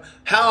heaven?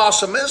 How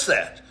awesome is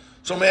that?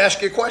 So let me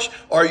ask you a question.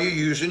 Are you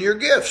using your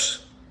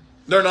gifts?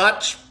 They're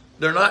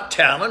not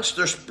talents,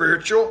 they're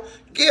spiritual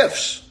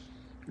gifts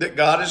that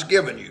God has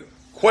given you.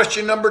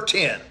 Question number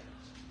 10.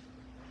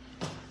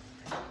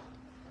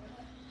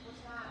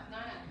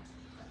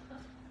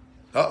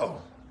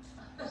 Uh-oh.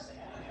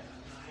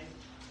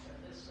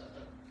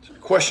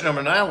 Question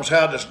number 9 was,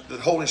 how does the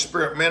Holy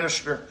Spirit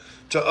minister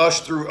to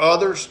us through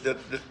others?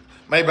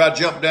 Maybe I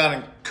jumped down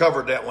and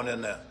covered that one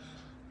in that.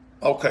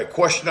 Okay,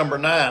 question number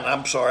 9.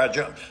 I'm sorry,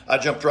 I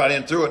jumped right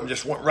in through it and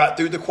just went right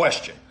through the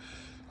question.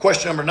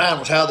 Question number 9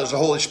 was, how does the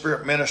Holy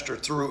Spirit minister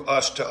through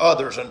us to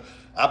others? And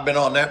I've been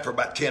on that for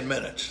about 10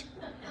 minutes.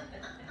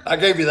 I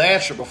gave you the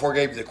answer before I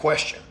gave you the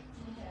question.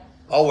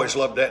 Always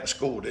loved that in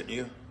school, didn't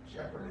you?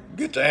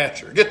 Get the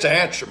answer. Get the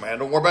answer, man.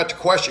 Don't worry about the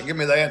question. Give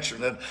me the answer,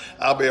 and then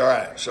I'll be all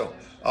right. So,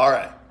 all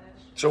right.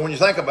 So when you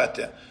think about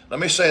that,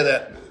 let me say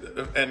that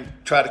and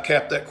try to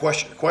cap that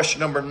question. Question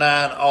number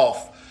 9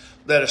 off.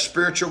 That a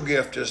spiritual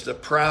gift is the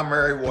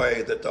primary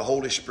way that the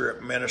Holy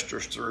Spirit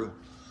ministers through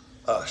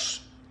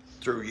us,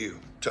 through you,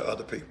 to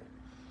other people.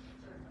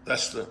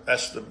 That's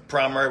the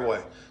primary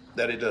way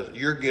that he does it.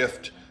 Your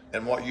gift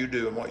and what you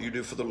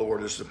do for the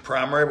Lord is the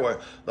primary way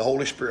the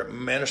Holy Spirit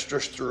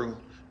ministers through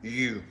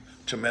you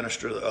to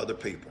minister to other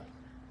people.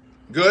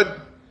 Good?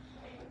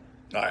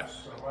 All right.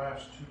 What's the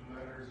last 2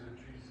 letters of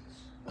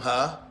Jesus?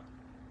 Huh?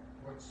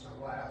 What's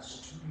the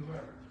last 2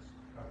 letters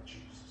of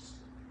Jesus?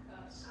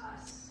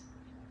 Us.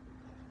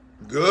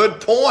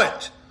 Good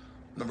point.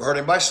 Never heard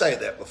anybody say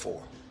that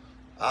before.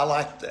 I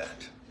like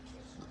that.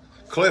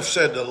 Cliff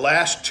said the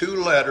last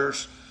 2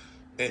 letters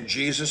in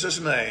Jesus'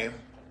 name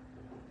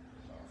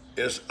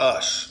is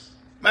us.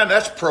 Man,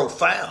 that's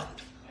profound.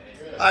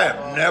 I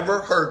have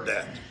never heard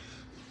that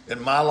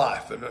in my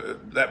life, and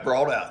that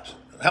brought out.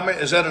 How many?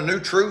 Is that a new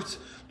truth?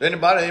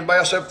 Anybody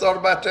else ever thought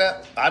about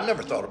that? I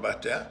never thought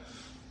about that.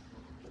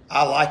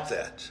 I like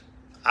that.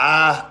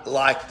 I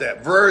like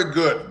that. Very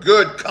good.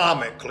 Good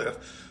comment, Cliff.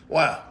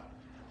 Wow.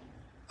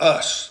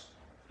 Us.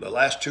 The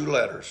last 2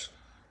 letters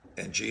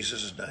in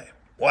Jesus' name.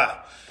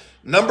 Wow.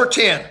 Number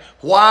 10.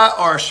 Why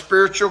are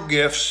spiritual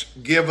gifts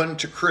given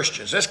to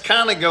Christians? This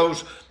kind of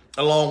goes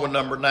along with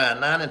number 9.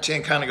 9 and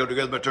 10 kind of go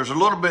together, but there's a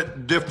little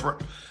bit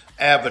different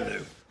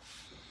avenue.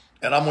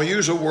 And I'm going to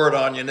use a word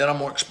on you, and then I'm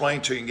going to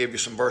explain to you and give you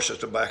some verses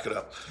to back it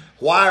up.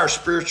 Why are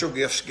spiritual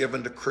gifts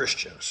given to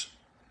Christians?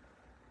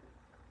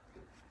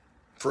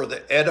 For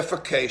the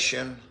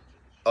edification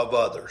of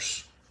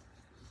others.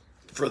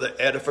 for the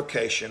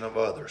edification of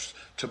others,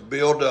 to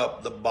build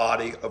up the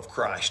body of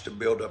Christ, to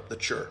build up the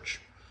church.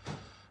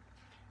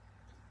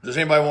 Does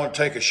anybody want to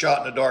take a shot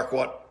in the dark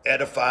what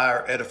edify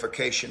or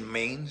edification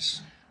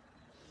means?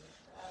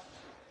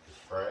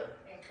 Fred?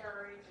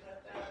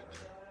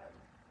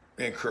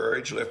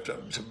 Encourage, lift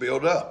up, to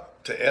build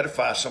up, to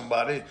edify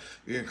somebody.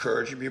 You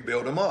encourage them, you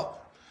build them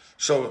up.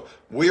 So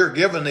we are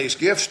given these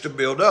gifts to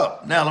build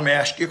up. Now let me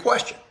ask you a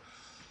question.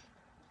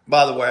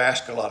 By the way, I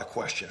ask a lot of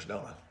questions,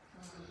 don't I?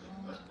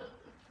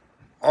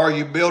 Are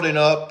you building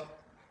up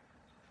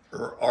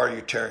or are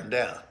you tearing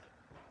down?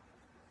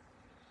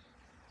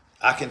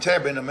 I can tell you,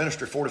 I've been in the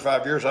ministry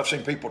 45 years, I've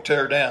seen people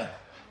tear down.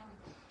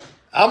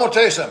 I'm going to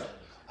tell you something.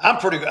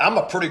 I'm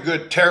a pretty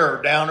good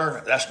tearer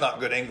downer. That's not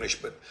good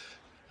English, but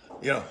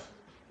you know,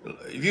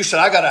 if you said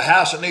I got a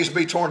house that needs to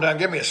be torn down,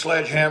 give me a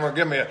sledgehammer,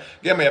 give me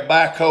a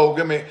backhoe,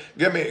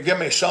 give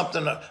me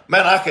something.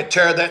 Man, I could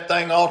tear that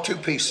thing all to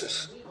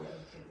pieces.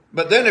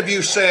 But then if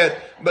you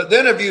said,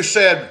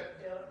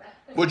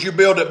 would you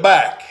build it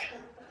back?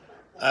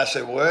 I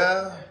said,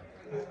 well,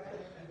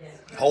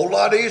 a whole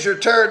lot easier to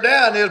tear it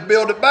down is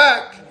build it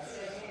back.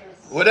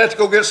 We'd have to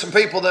go get some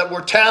people that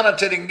were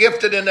talented and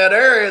gifted in that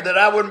area that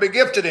I wouldn't be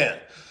gifted in.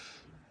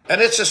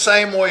 And it's the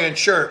same way in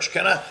church.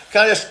 Can I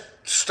just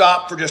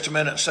stop for just a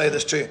minute and say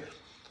this to you?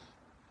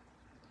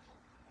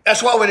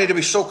 That's why we need to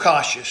be so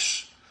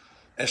cautious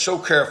and so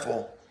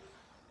careful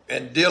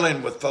in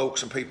dealing with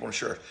folks and people in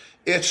church.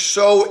 It's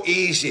so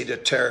easy to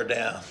tear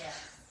down.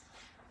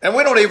 And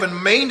we don't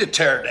even mean to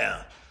tear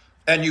down.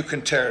 And you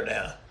can tear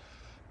down.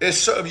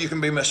 You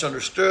can be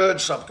misunderstood.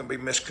 Something can be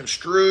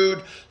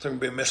misconstrued. Something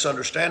can be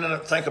misunderstanding.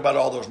 Think about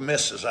all those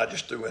misses I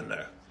just threw in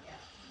there.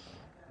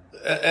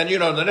 And you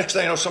know, the next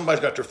thing you know, somebody's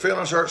got their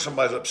feelings hurt.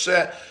 Somebody's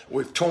upset.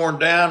 We've torn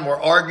down.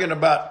 We're arguing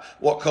about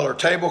what color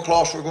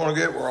tablecloths we're going to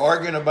get. We're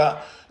arguing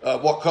about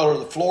what color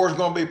the floor is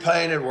going to be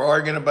painted. We're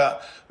arguing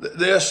about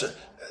this.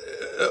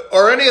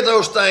 Are any of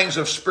those things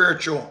of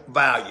spiritual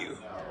value?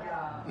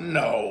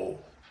 No.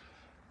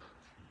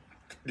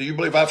 Do you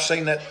believe I've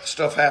seen that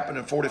stuff happen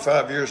in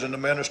 45 years in the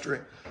ministry?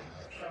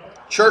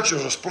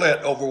 Churches are split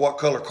over what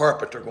color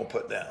carpet they're going to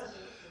put down.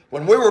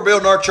 When we were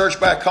building our church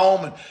back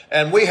home,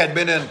 and we had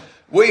been in,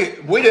 we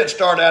didn't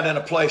start out in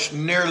a place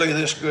nearly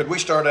this good. We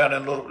started out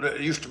in a little,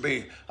 it used to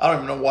be, I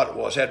don't even know what it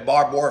was. It had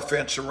barbed wire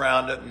fence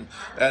around it.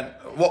 And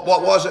what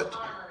was it?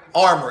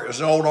 Armory. It was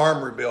an old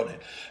armory building.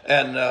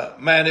 And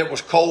man, it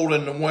was cold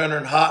in the winter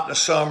and hot in the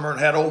summer, and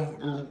had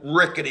old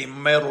rickety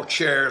metal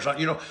chairs.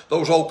 You know,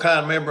 those old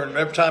kind, remember, and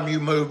every time you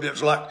moved, it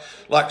was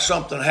like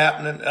something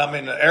happening. I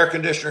mean, the air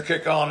conditioner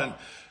kick on, and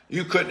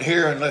you couldn't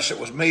hear unless it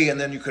was me, and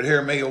then you could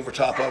hear me over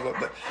top of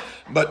it.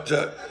 But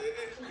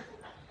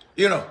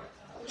you know,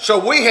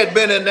 so we had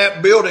been in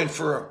that building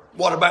for,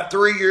 about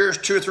 3 years,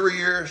 2 or 3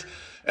 years.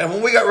 And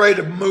when we got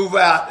ready to move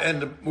out,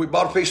 and we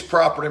bought a piece of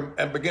property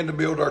and began to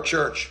build our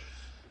church,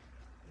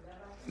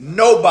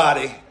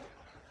 nobody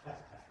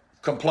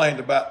complained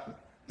about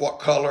what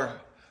color.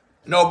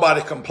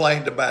 Nobody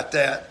complained about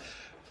that.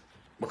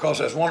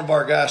 Because as one of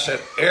our guys said,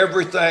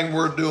 everything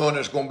we're doing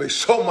is going to be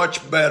so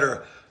much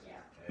better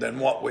than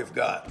what we've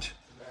got.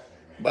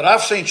 But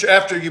I've seen,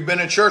 after you've been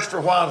in church for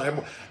a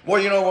while,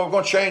 well, you know, we're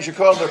going to change the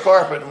color of the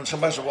carpet. And when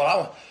somebody says,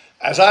 well,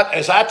 as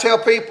I tell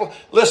people,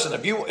 listen,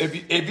 if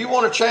you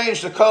want to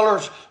change the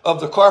colors of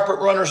the carpet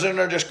runners in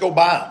there, just go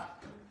buy them.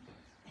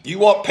 You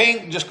want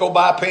pink, just go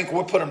buy pink.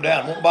 We'll put them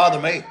down. Won't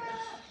bother me.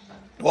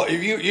 Well,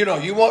 if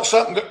you want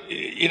something,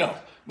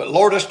 but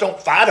Lord, just don't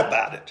fight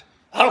about it.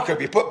 I don't care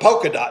if you put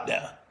polka dot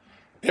down.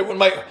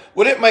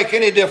 Would it make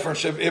any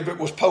difference if it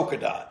was polka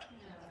dot?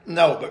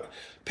 No, but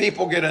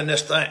people get in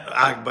this thing.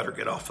 I better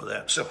get off of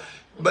that. So,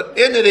 but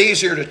isn't it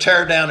easier to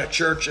tear down a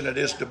church than it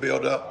is to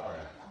build up?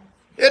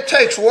 It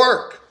takes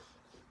work.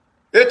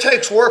 It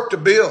takes work to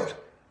build.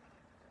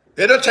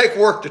 It'll take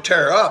work to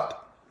tear up.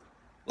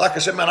 Like I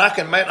said, man,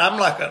 I'm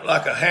like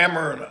a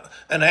hammer and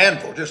an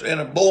anvil, just in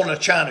a bull in a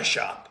china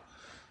shop,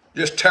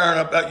 just tearing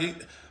up.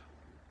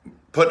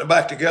 Putting it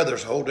back together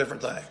is a whole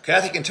different thing.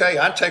 Kathy can tell you,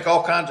 I take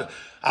all kinds of.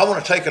 I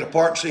want to take it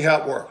apart and see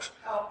how it works.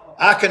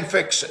 I can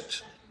fix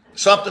it.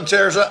 Something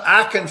tears up,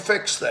 I can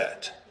fix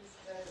that.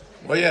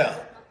 Well, yeah.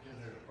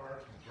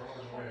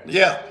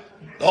 Yeah.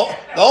 The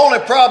only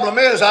problem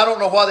is I don't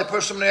know why they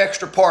put so many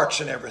extra parts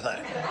and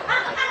everything.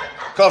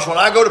 Because when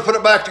I go to put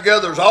it back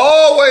together, there's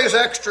always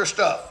extra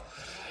stuff.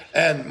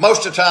 And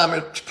most of the time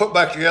it's put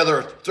back together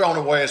or thrown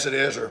away as it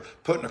is, or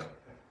put in a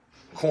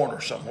corner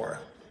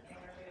somewhere.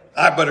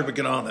 I better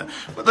begin on that.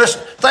 But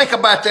listen, think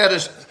about that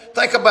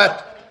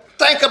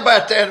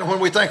when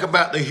we think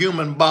about the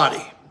human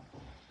body.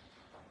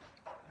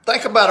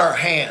 Think about our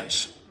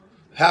hands,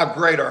 how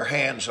great our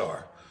hands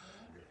are.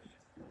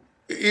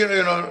 You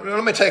know,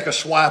 let me take a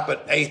swipe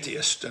at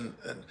atheists and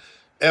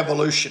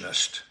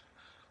evolutionists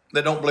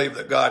that don't believe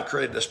that God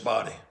created this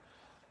body.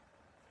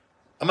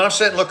 I mean, I'm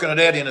sitting looking at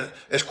Eddie, and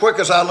as quick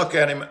as I look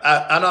at him,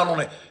 I not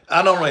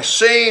only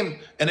see him,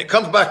 and it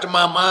comes back to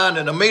my mind,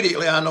 and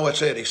immediately I know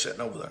it's Eddie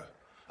sitting over there.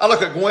 I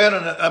look at Gwen,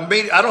 and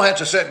I don't have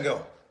to sit and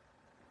go.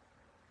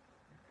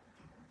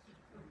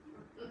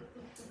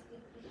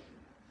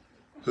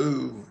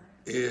 Who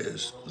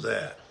is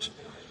that?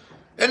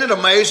 Isn't it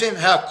amazing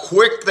how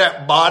quick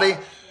that body?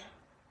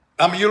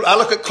 I mean, I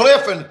look at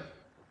Cliff and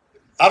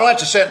I don't have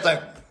to sit and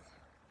think,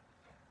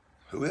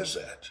 who is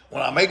that?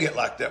 Well, I may get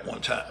like that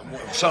one time,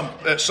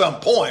 at some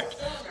point.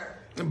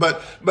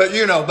 But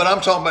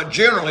I'm talking about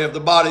generally if the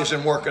body's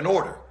in working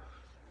order.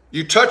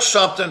 You touch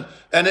something,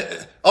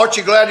 and aren't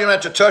you glad you don't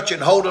have to touch it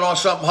and hold it on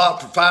something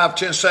hot for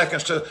 5-10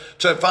 seconds till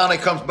it finally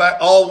comes back,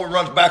 all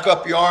runs back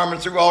up your arm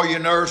and through all your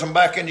nerves and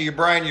back into your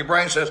brain. Your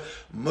brain says,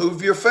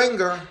 move your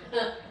finger.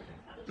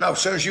 No, as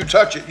soon as you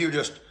touch it,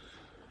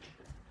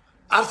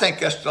 I think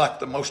that's like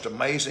the most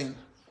amazing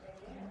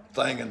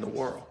thing in the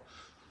world.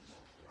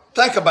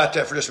 Think about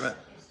that for just a minute.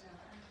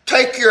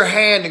 Take your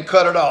hand and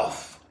cut it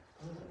off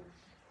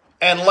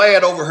and lay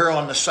it over here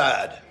on the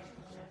side.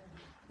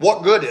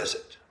 What good is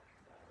it?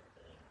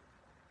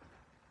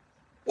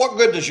 What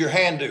good does your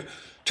hand do?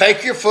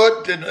 Take your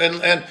foot and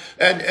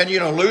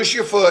lose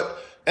your foot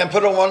and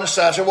put it on the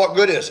side. So what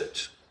good is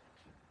it?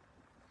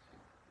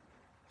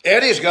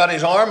 Eddie's got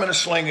his arm in a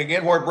sling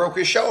again where he broke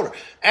his shoulder.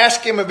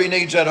 Ask him if he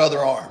needs that other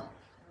arm.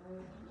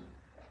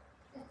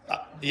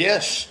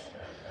 Yes.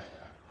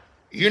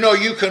 You know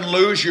you can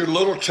lose your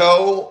little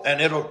toe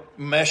and it'll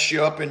mess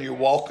you up in your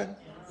walking.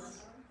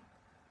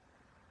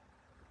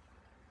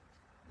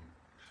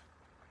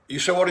 You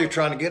say, what are you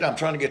trying to get? I'm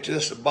trying to get to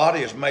this. The body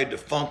is made to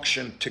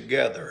function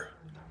together.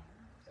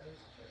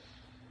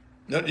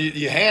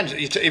 Your hands,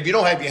 if you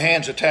don't have your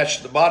hands attached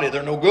to the body,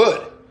 they're no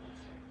good.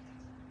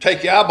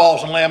 Take your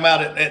eyeballs and lay them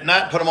out at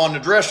night and put them on the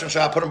dresser and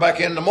say, I'll put them back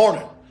in the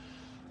morning.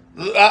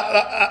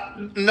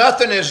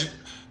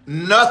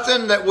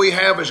 Nothing that we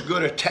have is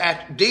good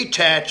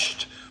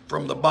detached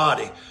from the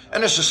body.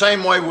 And it's the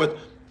same way with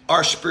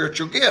our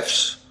spiritual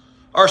gifts.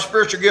 Our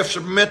spiritual gifts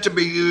are meant to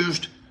be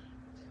used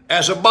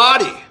as a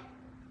body.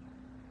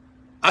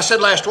 I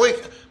said last week,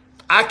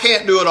 I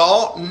can't do it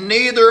all.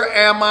 Neither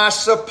am I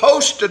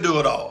supposed to do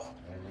it all.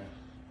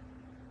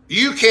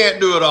 You can't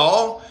do it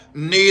all.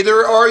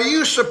 Neither are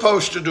you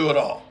supposed to do it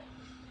all.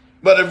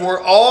 But if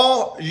we're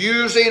all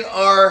using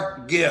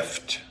our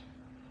gift,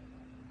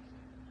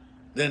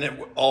 then it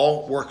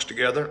all works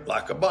together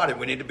like a body.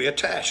 We need to be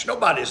attached.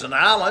 Nobody's an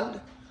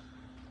island.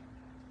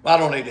 I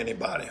don't need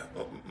anybody.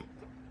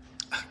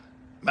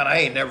 Man, I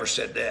ain't never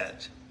said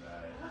that.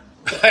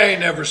 I ain't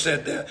never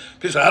said that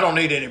because I don't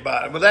need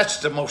anybody. But that's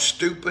the most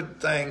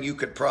stupid thing you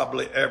could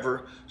probably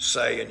ever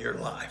say in your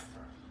life.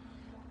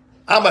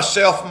 I'm a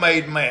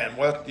self-made man.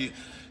 Well,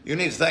 you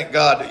need to thank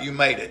God that you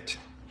made it,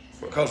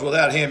 because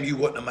without him, you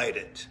wouldn't have made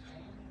it.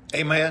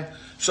 Amen?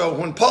 So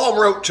when Paul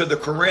wrote to the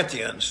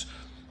Corinthians,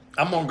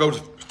 I'm going to go to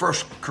 1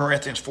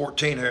 Corinthians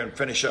 14 here and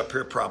finish up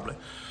here probably.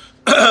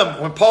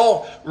 When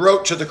Paul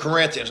wrote to the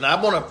Corinthians, now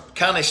I'm going to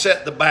kind of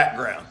set the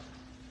background.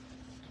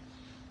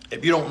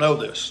 If you don't know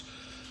this,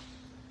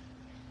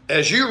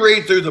 as you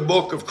read through the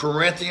book of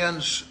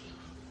Corinthians,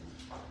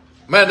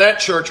 man, that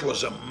church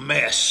was a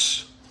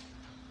mess.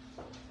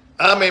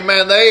 I mean,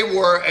 man,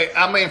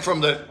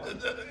 from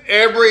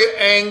every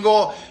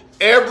angle,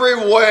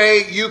 every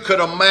way you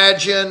could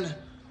imagine,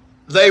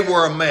 they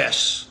were a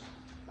mess.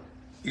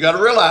 You got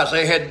to realize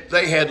they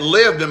had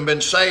lived and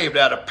been saved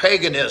out of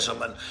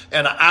paganism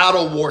and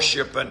idol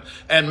worship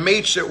and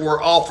meats that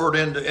were offered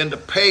into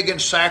pagan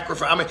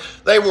sacrifice. I mean,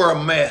 they were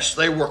a mess.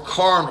 They were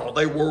carnal.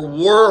 They were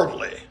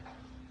worldly.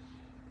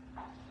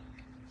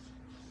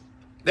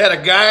 They had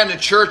a guy in the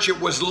church that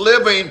was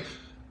living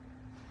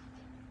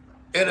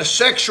in a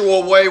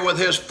sexual way with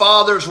his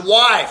father's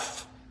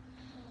wife.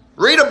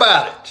 Read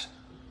about it.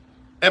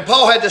 And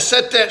Paul had to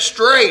set that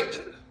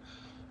straight.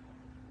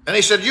 And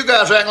he said, you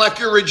guys are acting like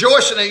you're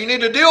rejoicing and you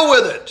need to deal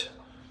with it.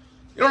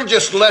 You don't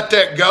just let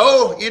that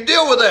go. You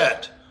deal with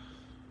that.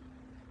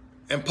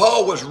 And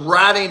Paul was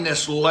writing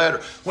this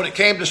letter. When it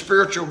came to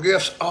spiritual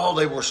gifts,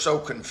 they were so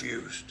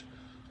confused.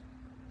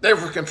 They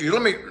were confused.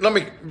 Let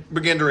me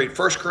begin to read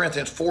 1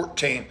 Corinthians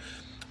 14,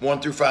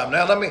 1 through 5.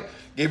 Now let me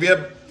give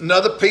you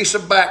another piece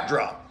of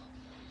backdrop.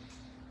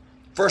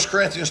 1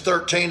 Corinthians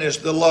 13 is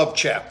the love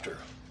chapter,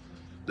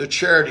 the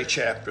charity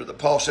chapter that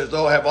Paul says,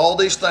 though I have all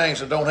these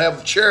things and don't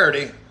have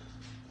charity,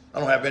 I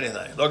don't have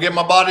anything. They'll give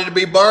my body to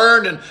be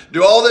burned and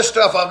do all this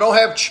stuff. I don't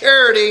have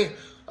charity,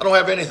 I don't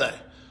have anything.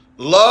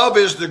 Love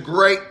is the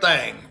great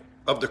thing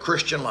of the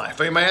Christian life.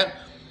 Amen?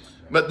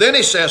 But then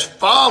he says,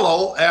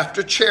 follow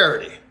after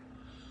charity.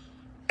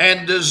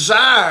 And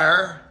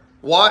desire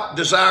what?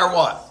 Desire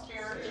what?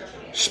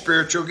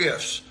 Spiritual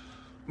gifts.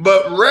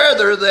 But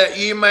rather that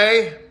ye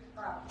may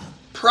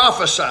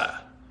prophesy.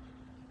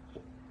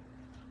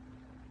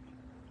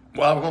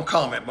 Well, I'm going to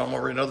comment, but I'm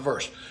going to read another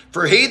verse.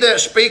 For he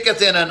that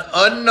speaketh in an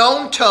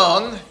unknown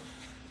tongue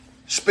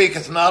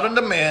speaketh not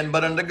unto men,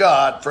 but unto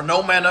God. For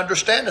no man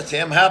understandeth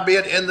him,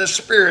 howbeit in the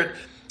Spirit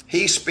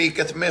he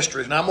speaketh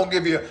mysteries. Now I'm going to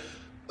give you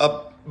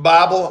a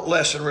Bible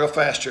lesson real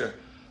fast here.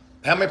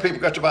 How many people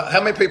got the Bible?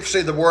 How many people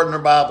see the word in their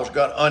Bibles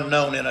got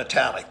unknown in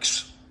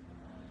italics?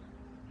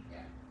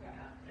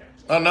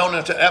 Unknown,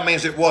 that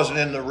means it wasn't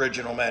in the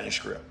original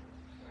manuscript.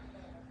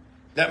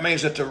 That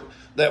means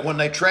that when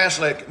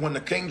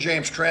the King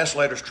James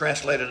translators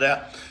translated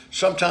out,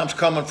 sometimes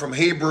coming from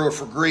Hebrew or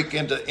from Greek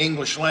into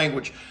English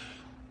language,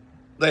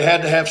 they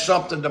had to have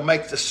something to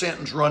make the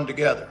sentence run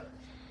together.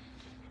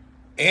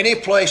 Any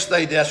place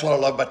that's what I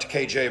love about the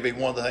KJV.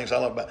 One of the things I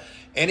love about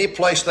any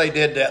place they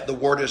did that, the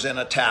word is in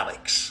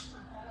italics.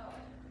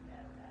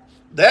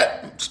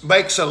 That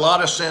makes a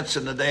lot of sense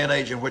in the day and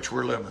age in which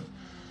we're living.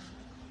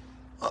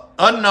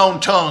 Unknown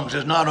tongues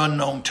is not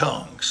unknown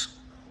tongues.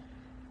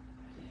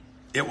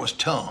 It was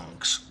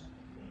tongues.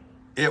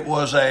 It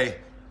was a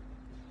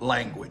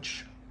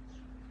language.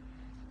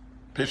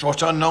 People,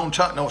 what's unknown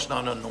tongue? No, it's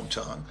not an unknown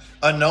tongue.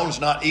 Unknown's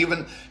not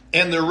even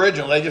in the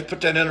original. They just put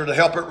that in there to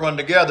help it run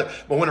together.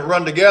 But when it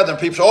run together and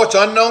people say, oh, it's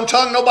unknown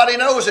tongue, nobody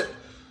knows it.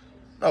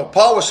 No,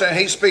 Paul was saying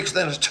he speaks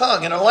in his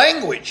tongue, in a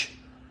language.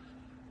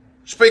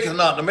 Speaketh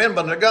not to men,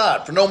 but to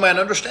God, for no man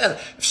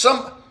understandeth.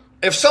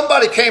 If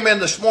somebody came in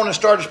this morning and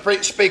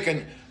started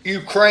speaking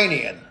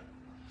Ukrainian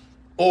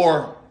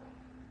or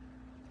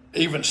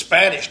even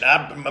Spanish,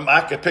 now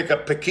I could pick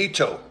up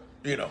Paquito,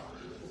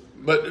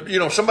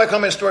 But, somebody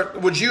come in and start,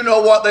 would you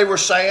know what they were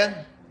saying?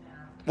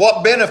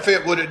 What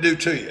benefit would it do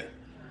to you?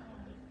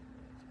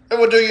 It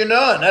would do you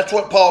none. That's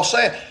what Paul's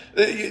saying.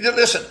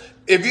 Listen,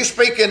 if you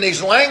speak in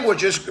these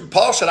languages,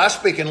 Paul said, I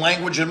speak in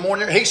languages more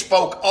than he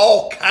spoke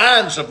all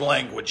kinds of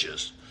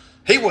languages.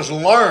 He was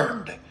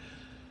learned.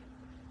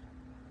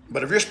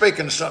 But if you're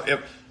speaking to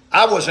if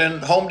I was in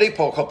Home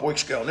Depot a couple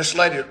weeks ago, and this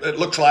lady, it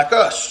looks like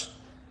us,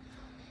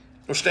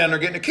 was standing there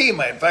getting a key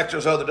made. In fact, it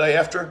was the other day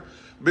after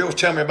Bill was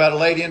telling me about a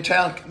lady in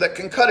town that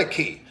can cut a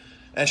key.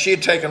 And she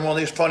had taken one of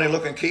these funny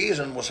looking keys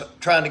and was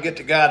trying to get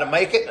the guy to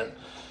make it.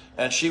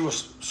 And she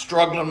was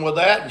struggling with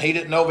that, and he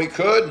didn't know if he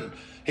could. And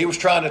he was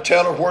trying to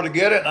tell her where to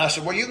get it. And I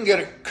said, well, you can get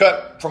it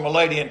cut from a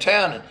lady in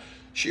town. And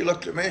she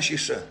looked at me and she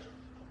said,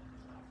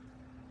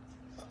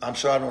 I'm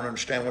sorry, I don't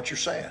understand what you're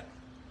saying.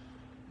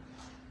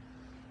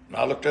 And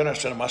I looked at her and I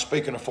said, am I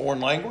speaking a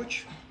foreign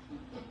language?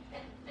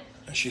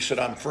 And she said,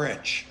 I'm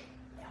French.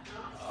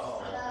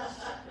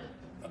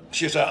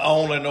 She said, I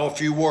only know a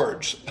few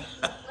words.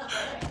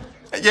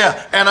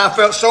 Yeah, and I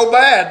felt so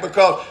bad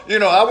because,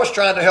 I was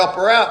trying to help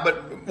her out,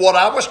 but what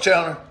I was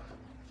telling her,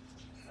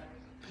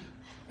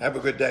 have a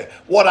good day.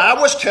 What I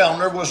was telling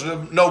her was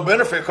of no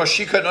benefit because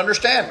she couldn't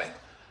understand me.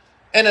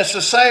 And it's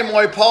the same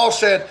way Paul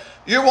said,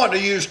 you want to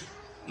use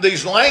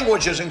these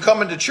languages and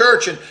come into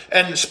church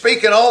and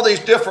speak in all these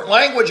different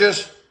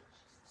languages.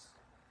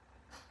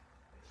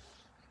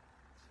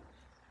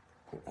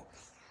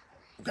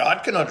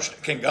 God can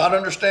understand. Can God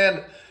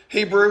understand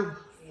Hebrew?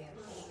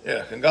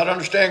 Yeah. Can God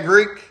understand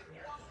Greek?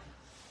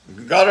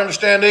 Can God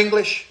understand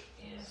English?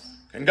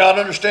 Can God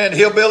understand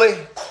hillbilly?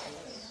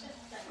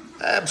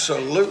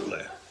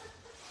 Absolutely.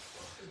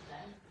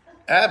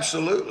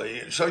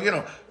 Absolutely. So,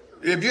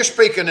 if you're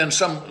speaking in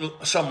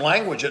some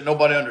language that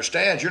nobody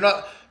understands,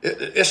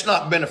 it's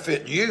not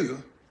benefiting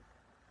you.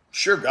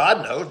 Sure,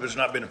 God knows, but it's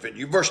not benefiting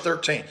you. Verse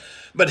 13.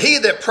 But he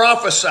that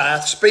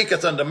prophesieth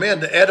speaketh unto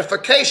men to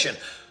edification.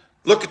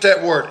 Look at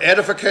that word,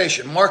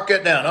 edification. Mark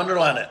that down,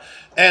 underline it.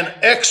 And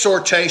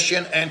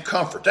exhortation and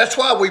comfort. That's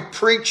why we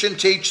preach and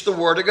teach the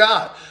word of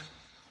God.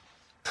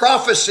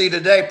 Prophesying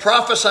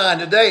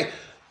today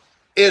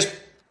is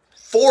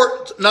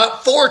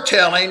not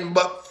foretelling,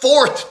 but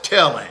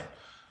forthtelling.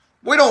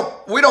 We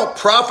don't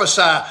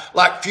prophesy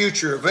like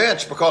future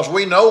events because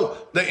we know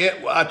the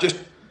end. I just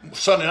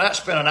Sunday night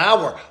spent an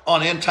hour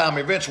on end time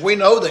events. We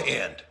know the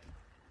end.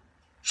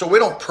 So we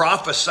don't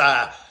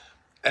prophesy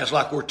as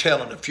like we're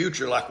telling the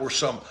future, like we're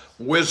some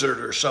wizard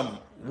or some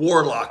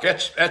warlock.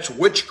 That's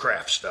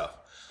witchcraft stuff.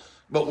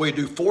 But we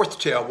do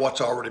forthtell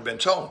what's already been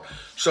told.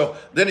 So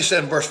then he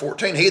said in verse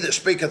 14, he that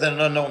speaketh in an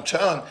unknown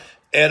tongue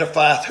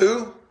edifieth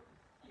who?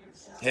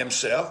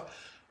 Himself.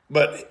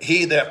 But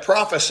he that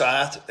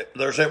prophesieth,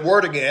 there's that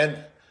word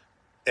again,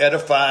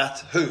 edifieth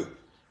who?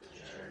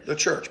 The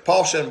church.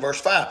 Paul said in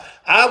verse 5,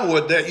 I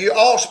would that you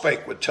all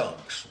spake with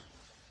tongues.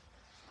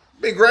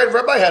 It'd be great if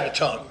everybody had a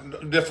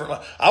tongue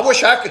different. I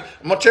wish I could.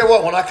 I'm going to tell you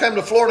what, when I came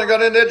to Florida and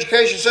got into the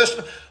education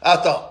system, I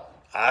thought,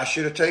 I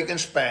should have taken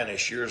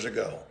Spanish years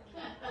ago.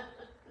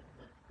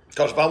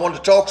 Because if I wanted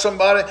to talk to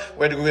somebody,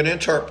 we had to go get an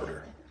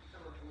interpreter.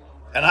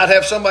 And I'd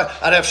have somebody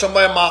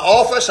in my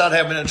office, I'd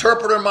have an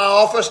interpreter in my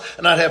office,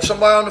 and I'd have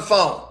somebody on the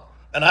phone.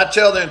 And I'd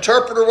tell the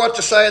interpreter what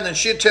to say, and then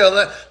she'd tell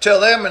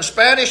them in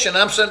Spanish, and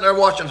I'm sitting there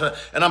watching,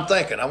 and I'm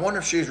thinking, I wonder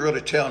if she's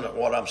really telling it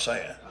what I'm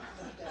saying.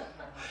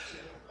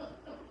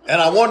 And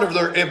I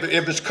wonder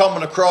if it's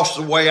coming across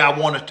the way I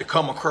want it to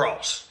come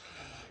across.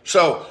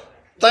 So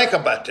think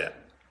about that.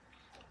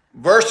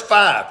 Verse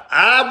 5,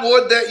 I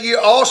would that ye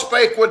all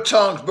spake with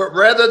tongues, but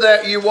rather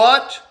that ye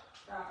what?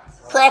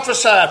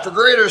 Prophesy. For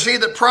greater is he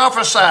that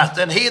prophesieth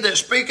than he that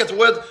speaketh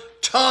with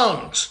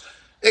tongues,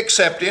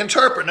 except the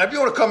interpret. Now, if you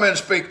want to come in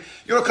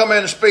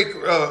and speak,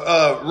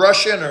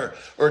 Russian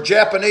or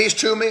Japanese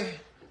to me,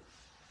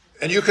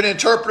 and you can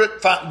interpret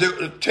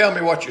it, tell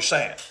me what you're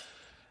saying.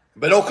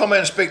 But don't come in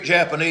and speak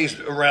Japanese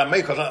around me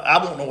because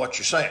I won't know what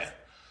you're saying.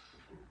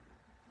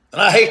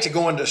 And I hate to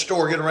go into a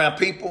store, get around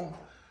people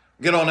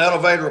get on an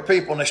elevator with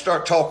people and they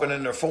start talking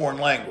in their foreign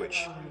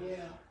language.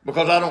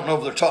 Because I don't know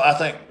if they're talking, I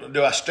think,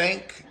 do I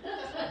stink?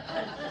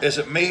 Is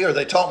it me? Are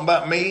they talking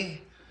about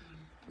me?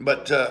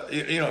 But,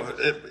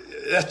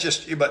 that's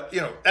just,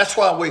 that's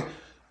why we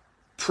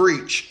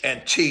preach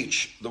and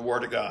teach the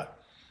Word of God.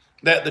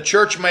 That the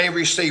church may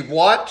receive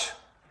what?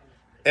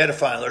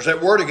 Edifying. There's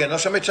that word again.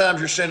 Notice how many times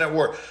you're saying that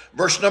word.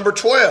 Verse number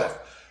 12.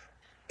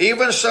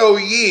 Even so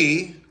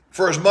ye,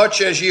 for as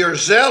much as ye are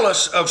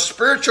zealous of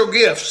spiritual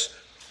gifts,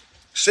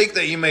 seek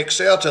that ye may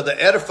excel to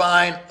the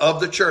edifying of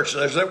the church. So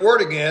there's that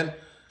word again.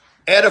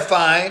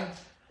 Edifying.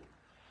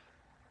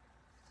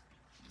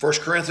 1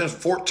 Corinthians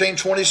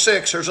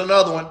 14:26. Here's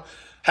another one.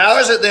 How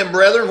is it then,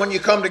 brethren, when you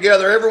come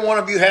together, every one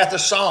of you hath a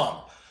psalm,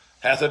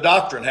 hath a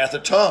doctrine, hath a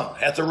tongue,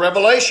 hath a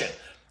revelation,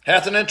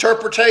 hath an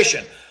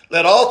interpretation.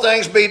 Let all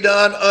things be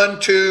done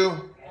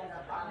unto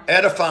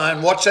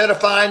edifying. What's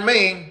edifying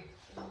mean?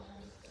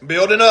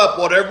 Building up.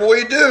 Whatever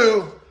we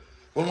do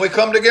when we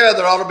come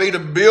together ought to be to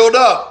build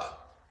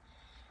up.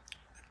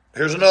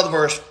 Here's another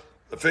verse.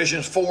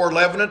 Ephesians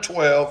 4:11 and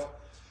 12.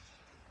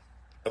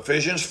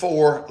 Ephesians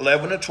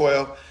 4:11 and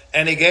 12.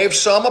 And he gave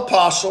some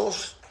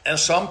apostles and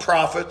some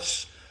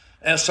prophets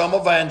and some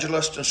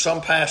evangelists and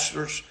some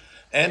pastors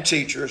and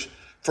teachers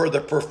for the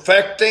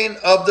perfecting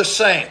of the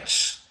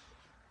saints,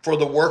 for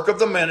the work of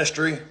the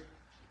ministry,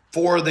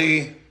 for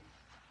the,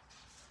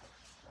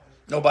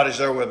 nobody's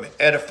there with me,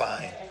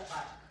 edifying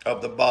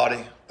of the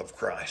body of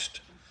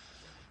Christ.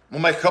 We'll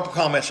make a couple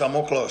comments. I'm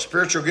going to close.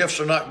 Spiritual gifts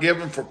are not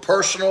given for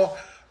personal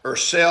or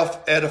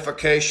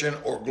self-edification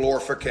or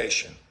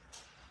glorification.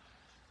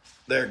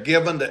 They're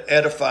given to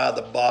edify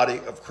the body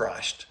of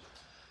Christ.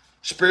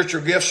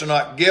 Spiritual gifts are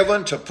not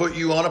given to put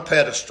you on a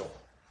pedestal.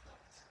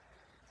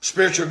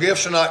 Spiritual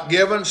gifts are not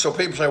given so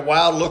people say,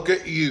 wow, look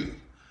at you.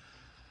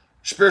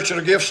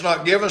 Spiritual gifts are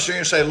not given so you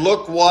can say,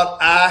 look what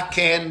I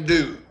can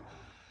do.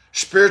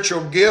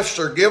 Spiritual gifts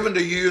are given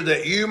to you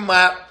that you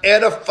might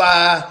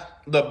edify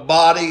the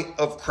body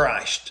of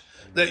Christ,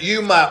 that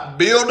you might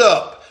build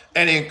up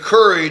and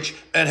encourage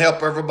and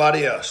help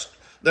everybody else.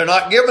 They're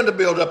not given to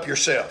build up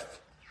yourself.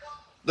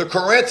 The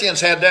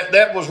Corinthians had that.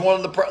 That was one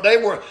of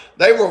the,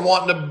 they were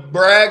wanting to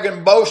brag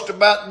and boast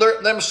about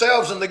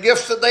themselves and the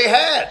gifts that they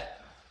had.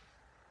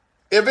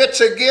 If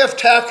it's a gift,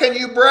 how can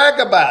you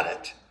brag about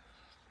it?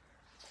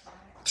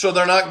 So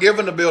they're not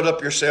given to build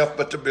up yourself,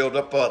 but to build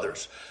up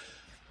others.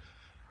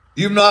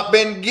 You've not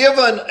been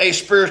given a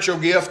spiritual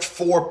gift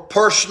for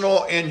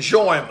personal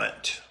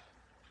enjoyment,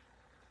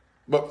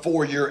 but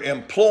for your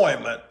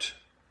employment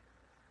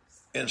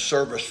in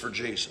service for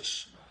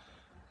Jesus.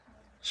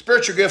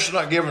 Spiritual gifts are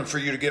not given for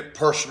you to get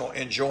personal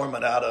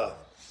enjoyment out of,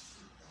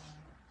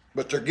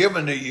 but they're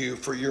given to you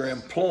for your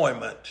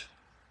employment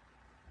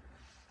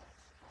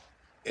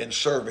in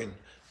serving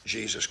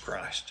Jesus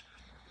Christ.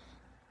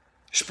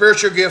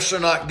 Spiritual gifts are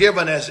not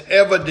given as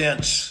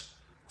evidence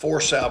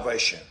for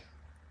salvation.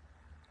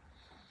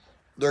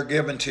 They're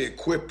given to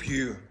equip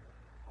you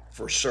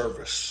for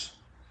service.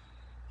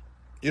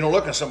 You don't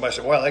look at somebody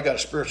and say, well, they got a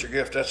spiritual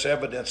gift. That's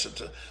evidence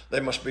that they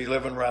must be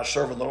living right,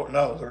 serving the Lord.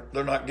 No,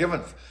 they're not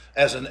given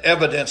as an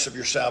evidence of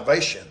your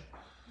salvation.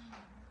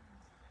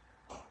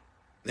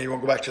 Then you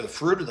want to go back to the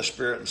fruit of the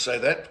Spirit and say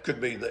that could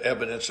be the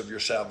evidence of your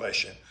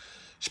salvation.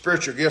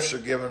 Spiritual gifts are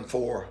given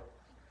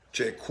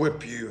to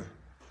equip you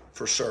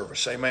for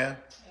service. Amen? Amen?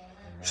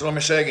 So let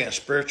me say again,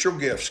 spiritual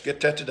gifts, get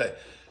that today.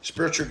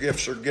 Spiritual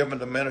gifts are given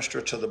to minister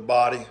to the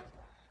body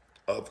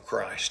of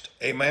Christ.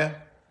 Amen?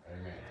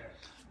 Amen.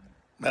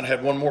 And I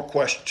had one more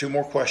question, two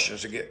more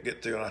questions to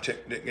get through, and I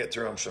didn't get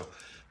through them.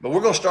 But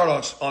we're going to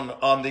start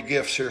on the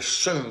gifts here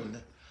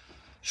soon.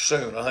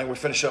 Soon. I think we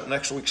finish up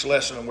next week's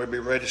lesson and we'll be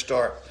ready to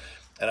start.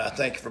 And I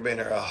thank you for being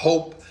here. I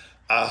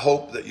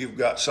hope that you've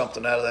got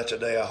something out of that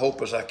today. I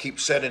hope as I keep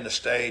setting the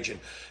stage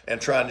and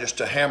trying just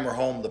to hammer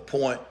home the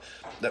point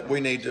that we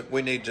need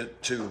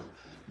to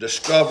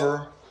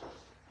discover,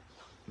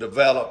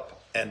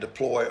 develop, and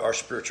deploy our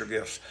spiritual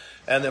gifts.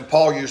 And then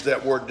Paul used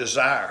that word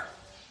desire.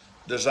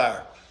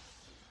 Desire.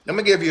 Let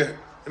me give you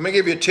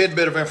a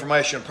tidbit of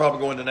information,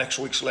 probably go into next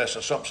week's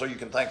lesson, something so you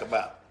can think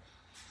about.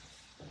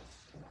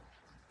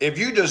 If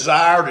you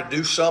desire to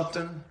do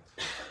something,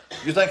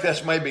 you think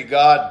that's maybe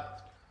God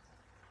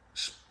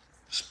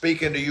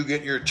speaking to you,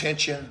 getting your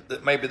attention,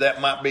 that maybe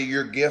that might be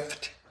your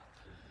gift.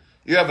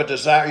 You have a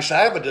desire. You say,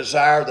 I have a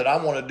desire that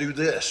I want to do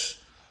this.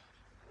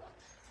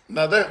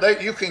 Now,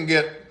 you can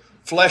get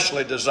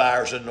fleshly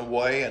desires in the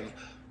way and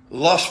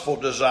lustful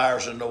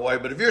desires in the way,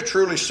 but if you're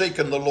truly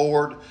seeking the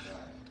Lord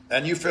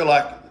and you feel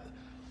like,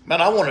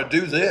 man, I want to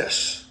do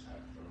this,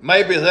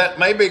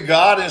 maybe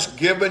God has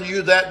given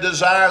you that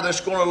desire that's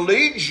going to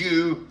lead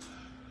you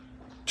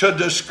to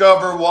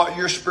discover what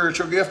your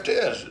spiritual gift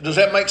is. Does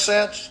that make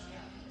sense?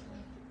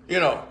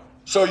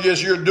 So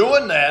as you're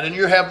doing that and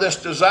you have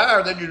this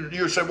desire, then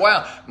you say,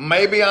 wow,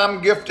 maybe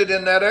I'm gifted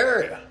in that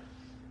area.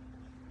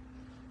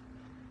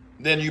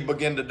 Then you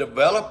begin to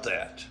develop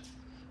that.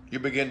 You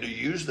begin to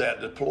use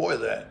that, deploy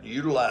that,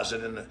 utilize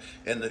it in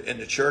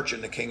the church, in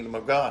the kingdom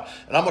of God.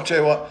 And I'm going to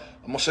tell you what,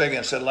 I'm going to say again,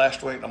 I said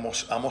last week, I'm going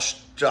to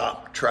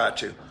stop, try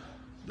to.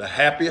 The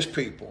happiest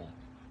people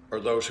are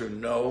those who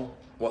know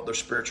what their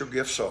spiritual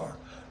gifts are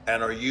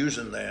and are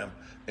using them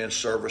in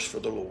service for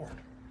the Lord.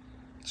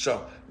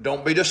 So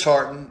don't be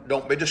disheartened.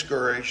 Don't be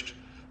discouraged.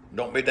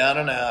 Don't be down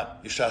and out.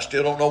 You say, I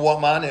still don't know what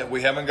mine is.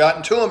 We haven't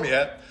gotten to them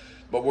yet,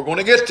 but we're going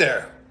to get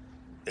there.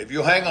 If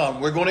you hang on,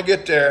 we're going to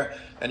get there,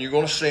 and you're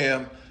going to see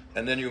them,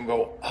 and then you can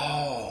go,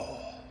 oh,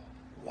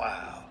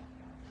 wow.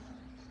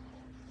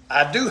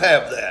 I do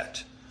have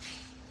that.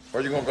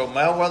 Or you're going to go,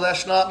 man, well,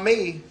 that's not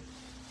me.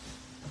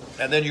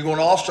 And then you're going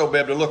to also be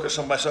able to look at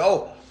somebody and say,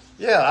 oh,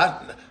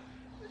 yeah,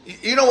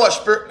 you know what,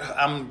 spirit,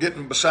 I'm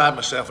getting beside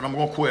myself, and I'm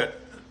going to quit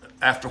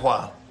after a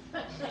while.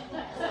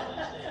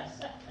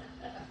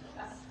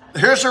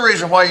 Here's the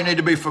reason why you need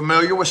to be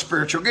familiar with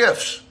spiritual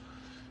gifts.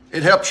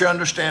 It helps you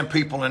understand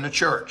people in the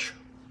church.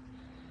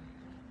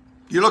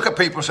 You look at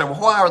people and say, well,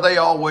 why are they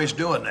always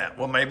doing that?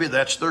 Well, maybe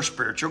that's their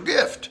spiritual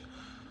gift.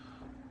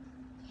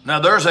 Now,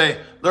 there's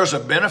a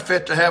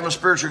benefit to having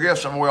spiritual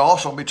gifts, and we'll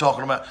also be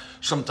talking about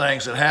some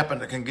things that happen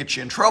that can get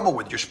you in trouble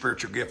with your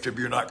spiritual gift if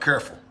you're not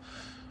careful.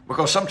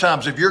 Because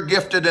sometimes if you're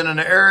gifted in an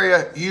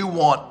area, you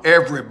want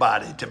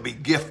everybody to be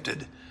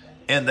gifted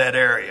in that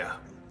area,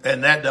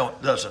 and that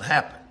doesn't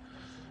happen.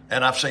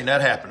 And I've seen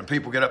that happen, and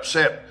people get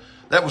upset.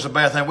 That was a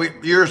bad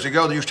thing. Years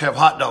ago, they used to have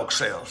hot dog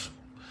sales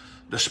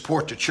to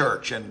support the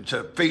church and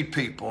to feed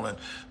people, and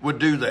would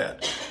do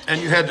that.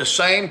 And you had the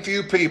same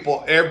few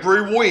people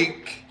every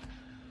week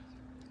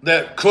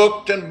that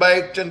cooked and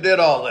baked and did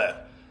all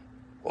that.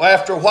 Well,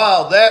 after a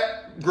while,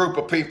 that group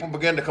of people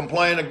began to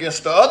complain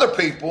against the other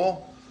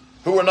people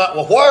who were not,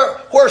 well,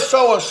 where's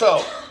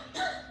so-and-so?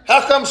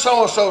 How come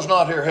so-and-so's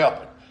not here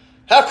helping?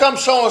 How come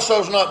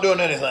so-and-so's not doing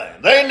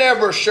anything? They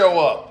never show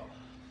up.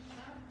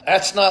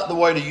 That's not the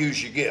way to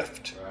use your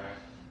gift. Right.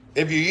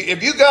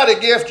 If you got a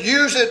gift,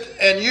 use it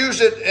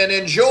and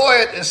enjoy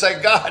it and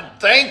say, God,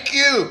 thank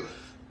you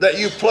that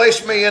you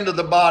placed me into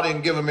the body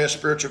and given me a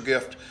spiritual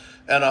gift.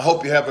 And I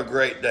hope you have a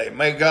great day.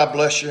 May God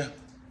bless you.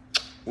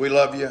 We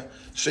love you.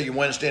 See you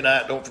Wednesday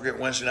night. Don't forget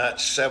Wednesday night,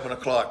 7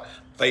 o'clock,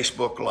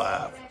 Facebook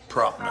Live,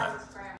 Prop Night.